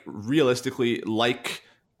 like realistically, like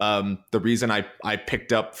the reason I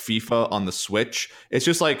picked up FIFA on the Switch, it's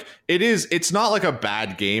just like it's not like a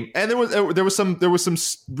bad game, and there was some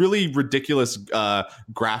really ridiculous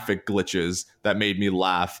graphic glitches that made me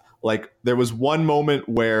laugh. Like there was one moment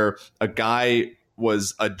where a guy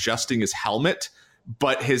was adjusting his helmet,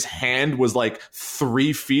 but his hand was like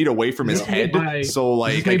 3 feet away from his head, so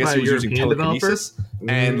like I guess he was using telekinesis,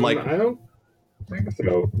 and like I don't think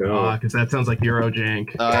so. No, because that sounds like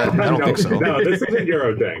Eurojank. I don't think so. No, this isn't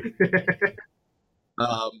Eurojank.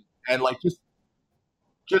 And like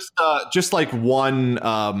just like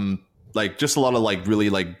one like just a lot of like really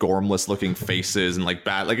like gormless looking faces and like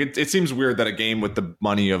bad. Like it seems weird that a game with the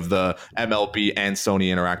money of the MLB and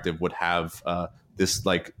Sony Interactive would have this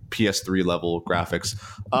like PS3 level graphics.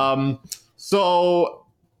 So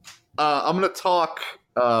I'm gonna talk.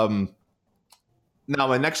 Now,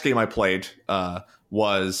 my next game I played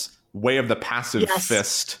was Way of the Passive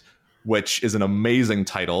Fist, which is an amazing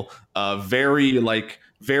title. Very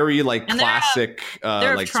classic,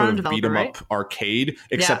 like sort of beat 'em up arcade.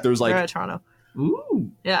 Except there's like they're at Toronto.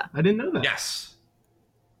 Ooh, yeah, I didn't know that. Yes,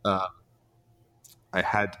 I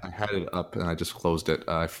had it up and I just closed it.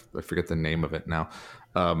 I forget the name of it now.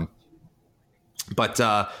 But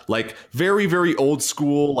like very, very old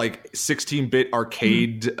school, like 16-bit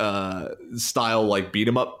arcade style, like beat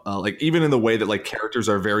 'em up. Like even in the way that like characters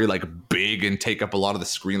are very like big and take up a lot of the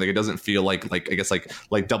screen. Like it doesn't feel like I guess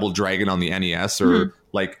like Double Dragon on the NES or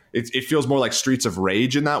like it feels more like Streets of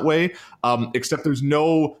Rage in that way. Except there's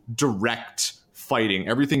no direct fighting.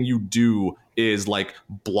 Everything you do is like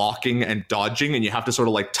blocking and dodging, and you have to sort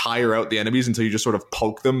of like tire out the enemies until you just sort of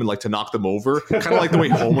poke them and like to knock them over, kind of like the way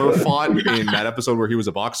Homer fought in that episode where he was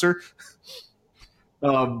a boxer.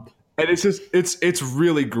 And it's just it's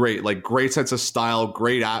really great, like great sense of style,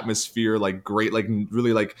 great atmosphere, like great, like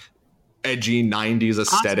really like edgy 90s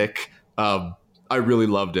aesthetic. Awesome. I really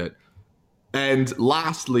loved it. And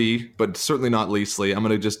lastly, but certainly not leastly, I'm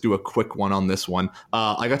going to just do a quick one on this one.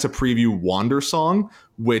 I got to preview Wandersong,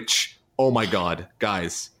 which, oh my God,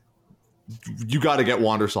 guys, you got to get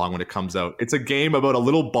Wandersong when it comes out. It's a game about a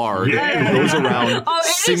little bard who goes around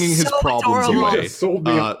singing his problems away. So and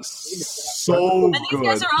these good.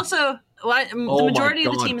 guys are also, the majority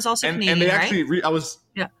of the team is also Canadian, and they right? actually,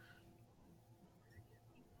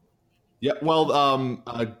 well,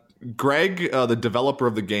 Greg, the developer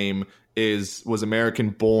of the game, was American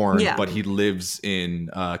born, but he lives in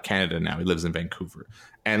Canada now. He lives in Vancouver,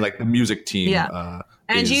 and like the music team.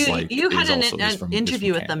 And you had an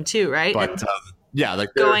interview with them too, right? But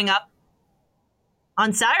like going up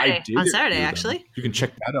on Saturday. On Saturday, actually, you can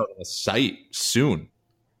check that out on the site soon.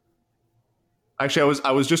 Actually,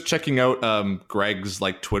 I was just checking out Greg's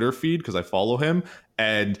like Twitter feed because I follow him,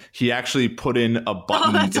 and he actually put in a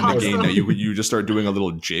button in the game that you just start doing a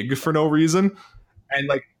little jig for no reason, and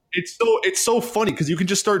like it's so funny because you can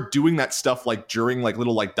just start doing that stuff like during like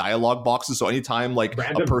little like dialogue boxes. So anytime like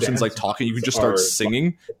a person's like talking, you can just start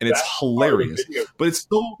singing, and it's hilarious. But it's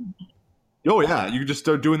so you can just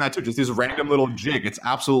start doing that too. Just this random little jig. It's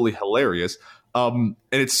absolutely hilarious. And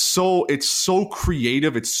it's so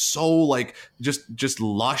creative. It's so like just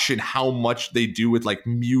lush in how much they do with like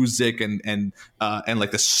music and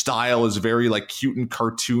like the style is very like cute and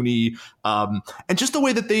cartoony. And just the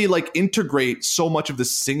way that they like integrate so much of the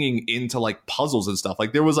singing into like puzzles and stuff.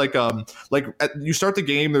 Like there was like you start the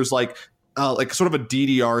game, there's like sort of a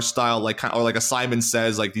DDR style, like kind of, or like a Simon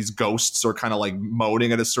Says, like these ghosts are kind of like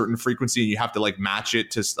moaning at a certain frequency, and you have to like match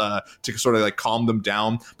it to sort of like calm them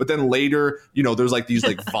down. But then later, there's like these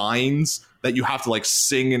like vines that you have to like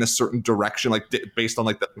sing in a certain direction, like based on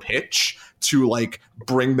like the pitch to like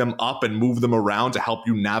bring them up and move them around to help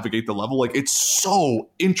you navigate the level. Like it's so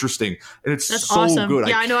interesting and that's so awesome. good.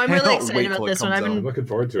 Yeah, I know. I'm really excited about this one. I'm looking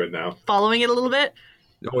forward to it now. Following it a little bit.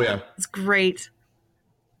 Oh yeah, it's great.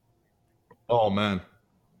 Oh man,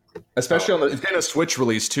 especially it's getting a Switch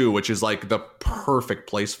release too, which is like the perfect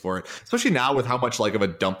place for it. Especially now with how much like of a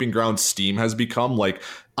dumping ground Steam has become. Like,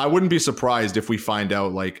 I wouldn't be surprised if we find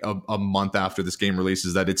out like a month after this game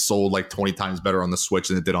releases that it sold like 20 times better on the Switch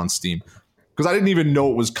than it did on Steam. Because I didn't even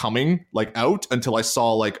know it was coming like out until I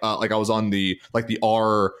saw like I was on the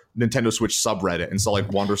R Nintendo Switch subreddit and saw like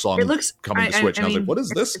Wandersong coming to Switch, and I was like, what is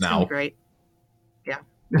this now? Great. Yeah.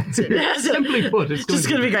 Simply put, it's just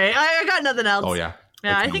gonna be great. I got nothing else. Oh yeah.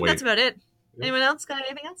 Yeah, I think that's about it. Anyone else got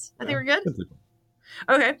anything else? I think we're good.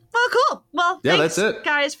 Okay. Well, cool. Well, thanks, that's it,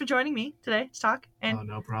 guys, for joining me today to talk. And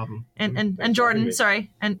no problem. And Jordan, sorry,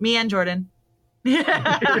 and me and Jordan. And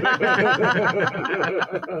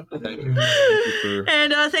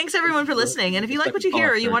thanks everyone for listening. And if you like what you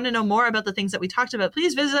hear or you want to know more about the things that we talked about,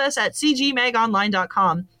 please visit us at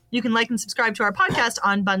cgmagonline.com. You can like and subscribe to our podcast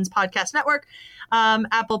on Buns Podcast Network,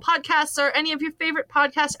 Apple Podcasts, or any of your favorite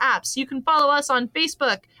podcast apps. You can follow us on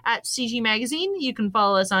Facebook at CG Magazine. You can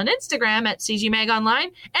follow us on Instagram at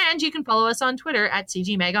CGMagOnline, and you can follow us on Twitter at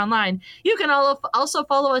CGMagOnline. You can also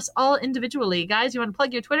follow us all individually. Guys, you want to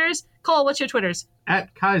plug your Twitters? Cole, what's your Twitters?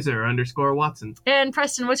 At Kaiser_Watson. And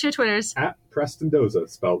Preston, what's your Twitters? At Preston Doza,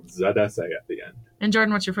 spelled ZSA at the end. And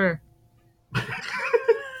Jordan, what's your fur?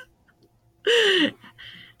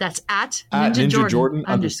 That's at Ninja Jordan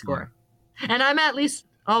 _. And I'm at least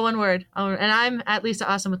all one word. And I'm at Lisa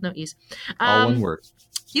Awesome with no E's. All one word.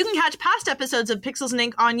 You can catch past episodes of Pixels and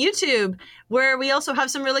Ink on YouTube, where we also have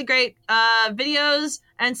some really great videos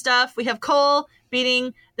and stuff. We have Cole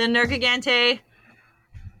beating the Nergigante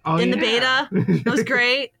in the beta. That was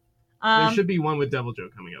great. There should be one with Devil Joe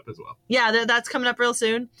coming up as well. Yeah, that's coming up real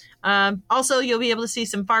soon. Also, you'll be able to see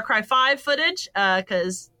some Far Cry 5 footage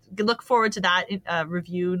because look forward to that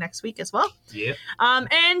review next week as well. Yeah.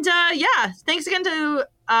 Thanks again to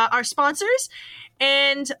our sponsors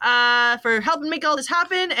and for helping make all this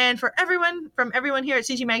happen, and for everyone here at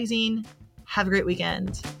CG Magazine. Have a great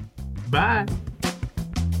weekend. Bye.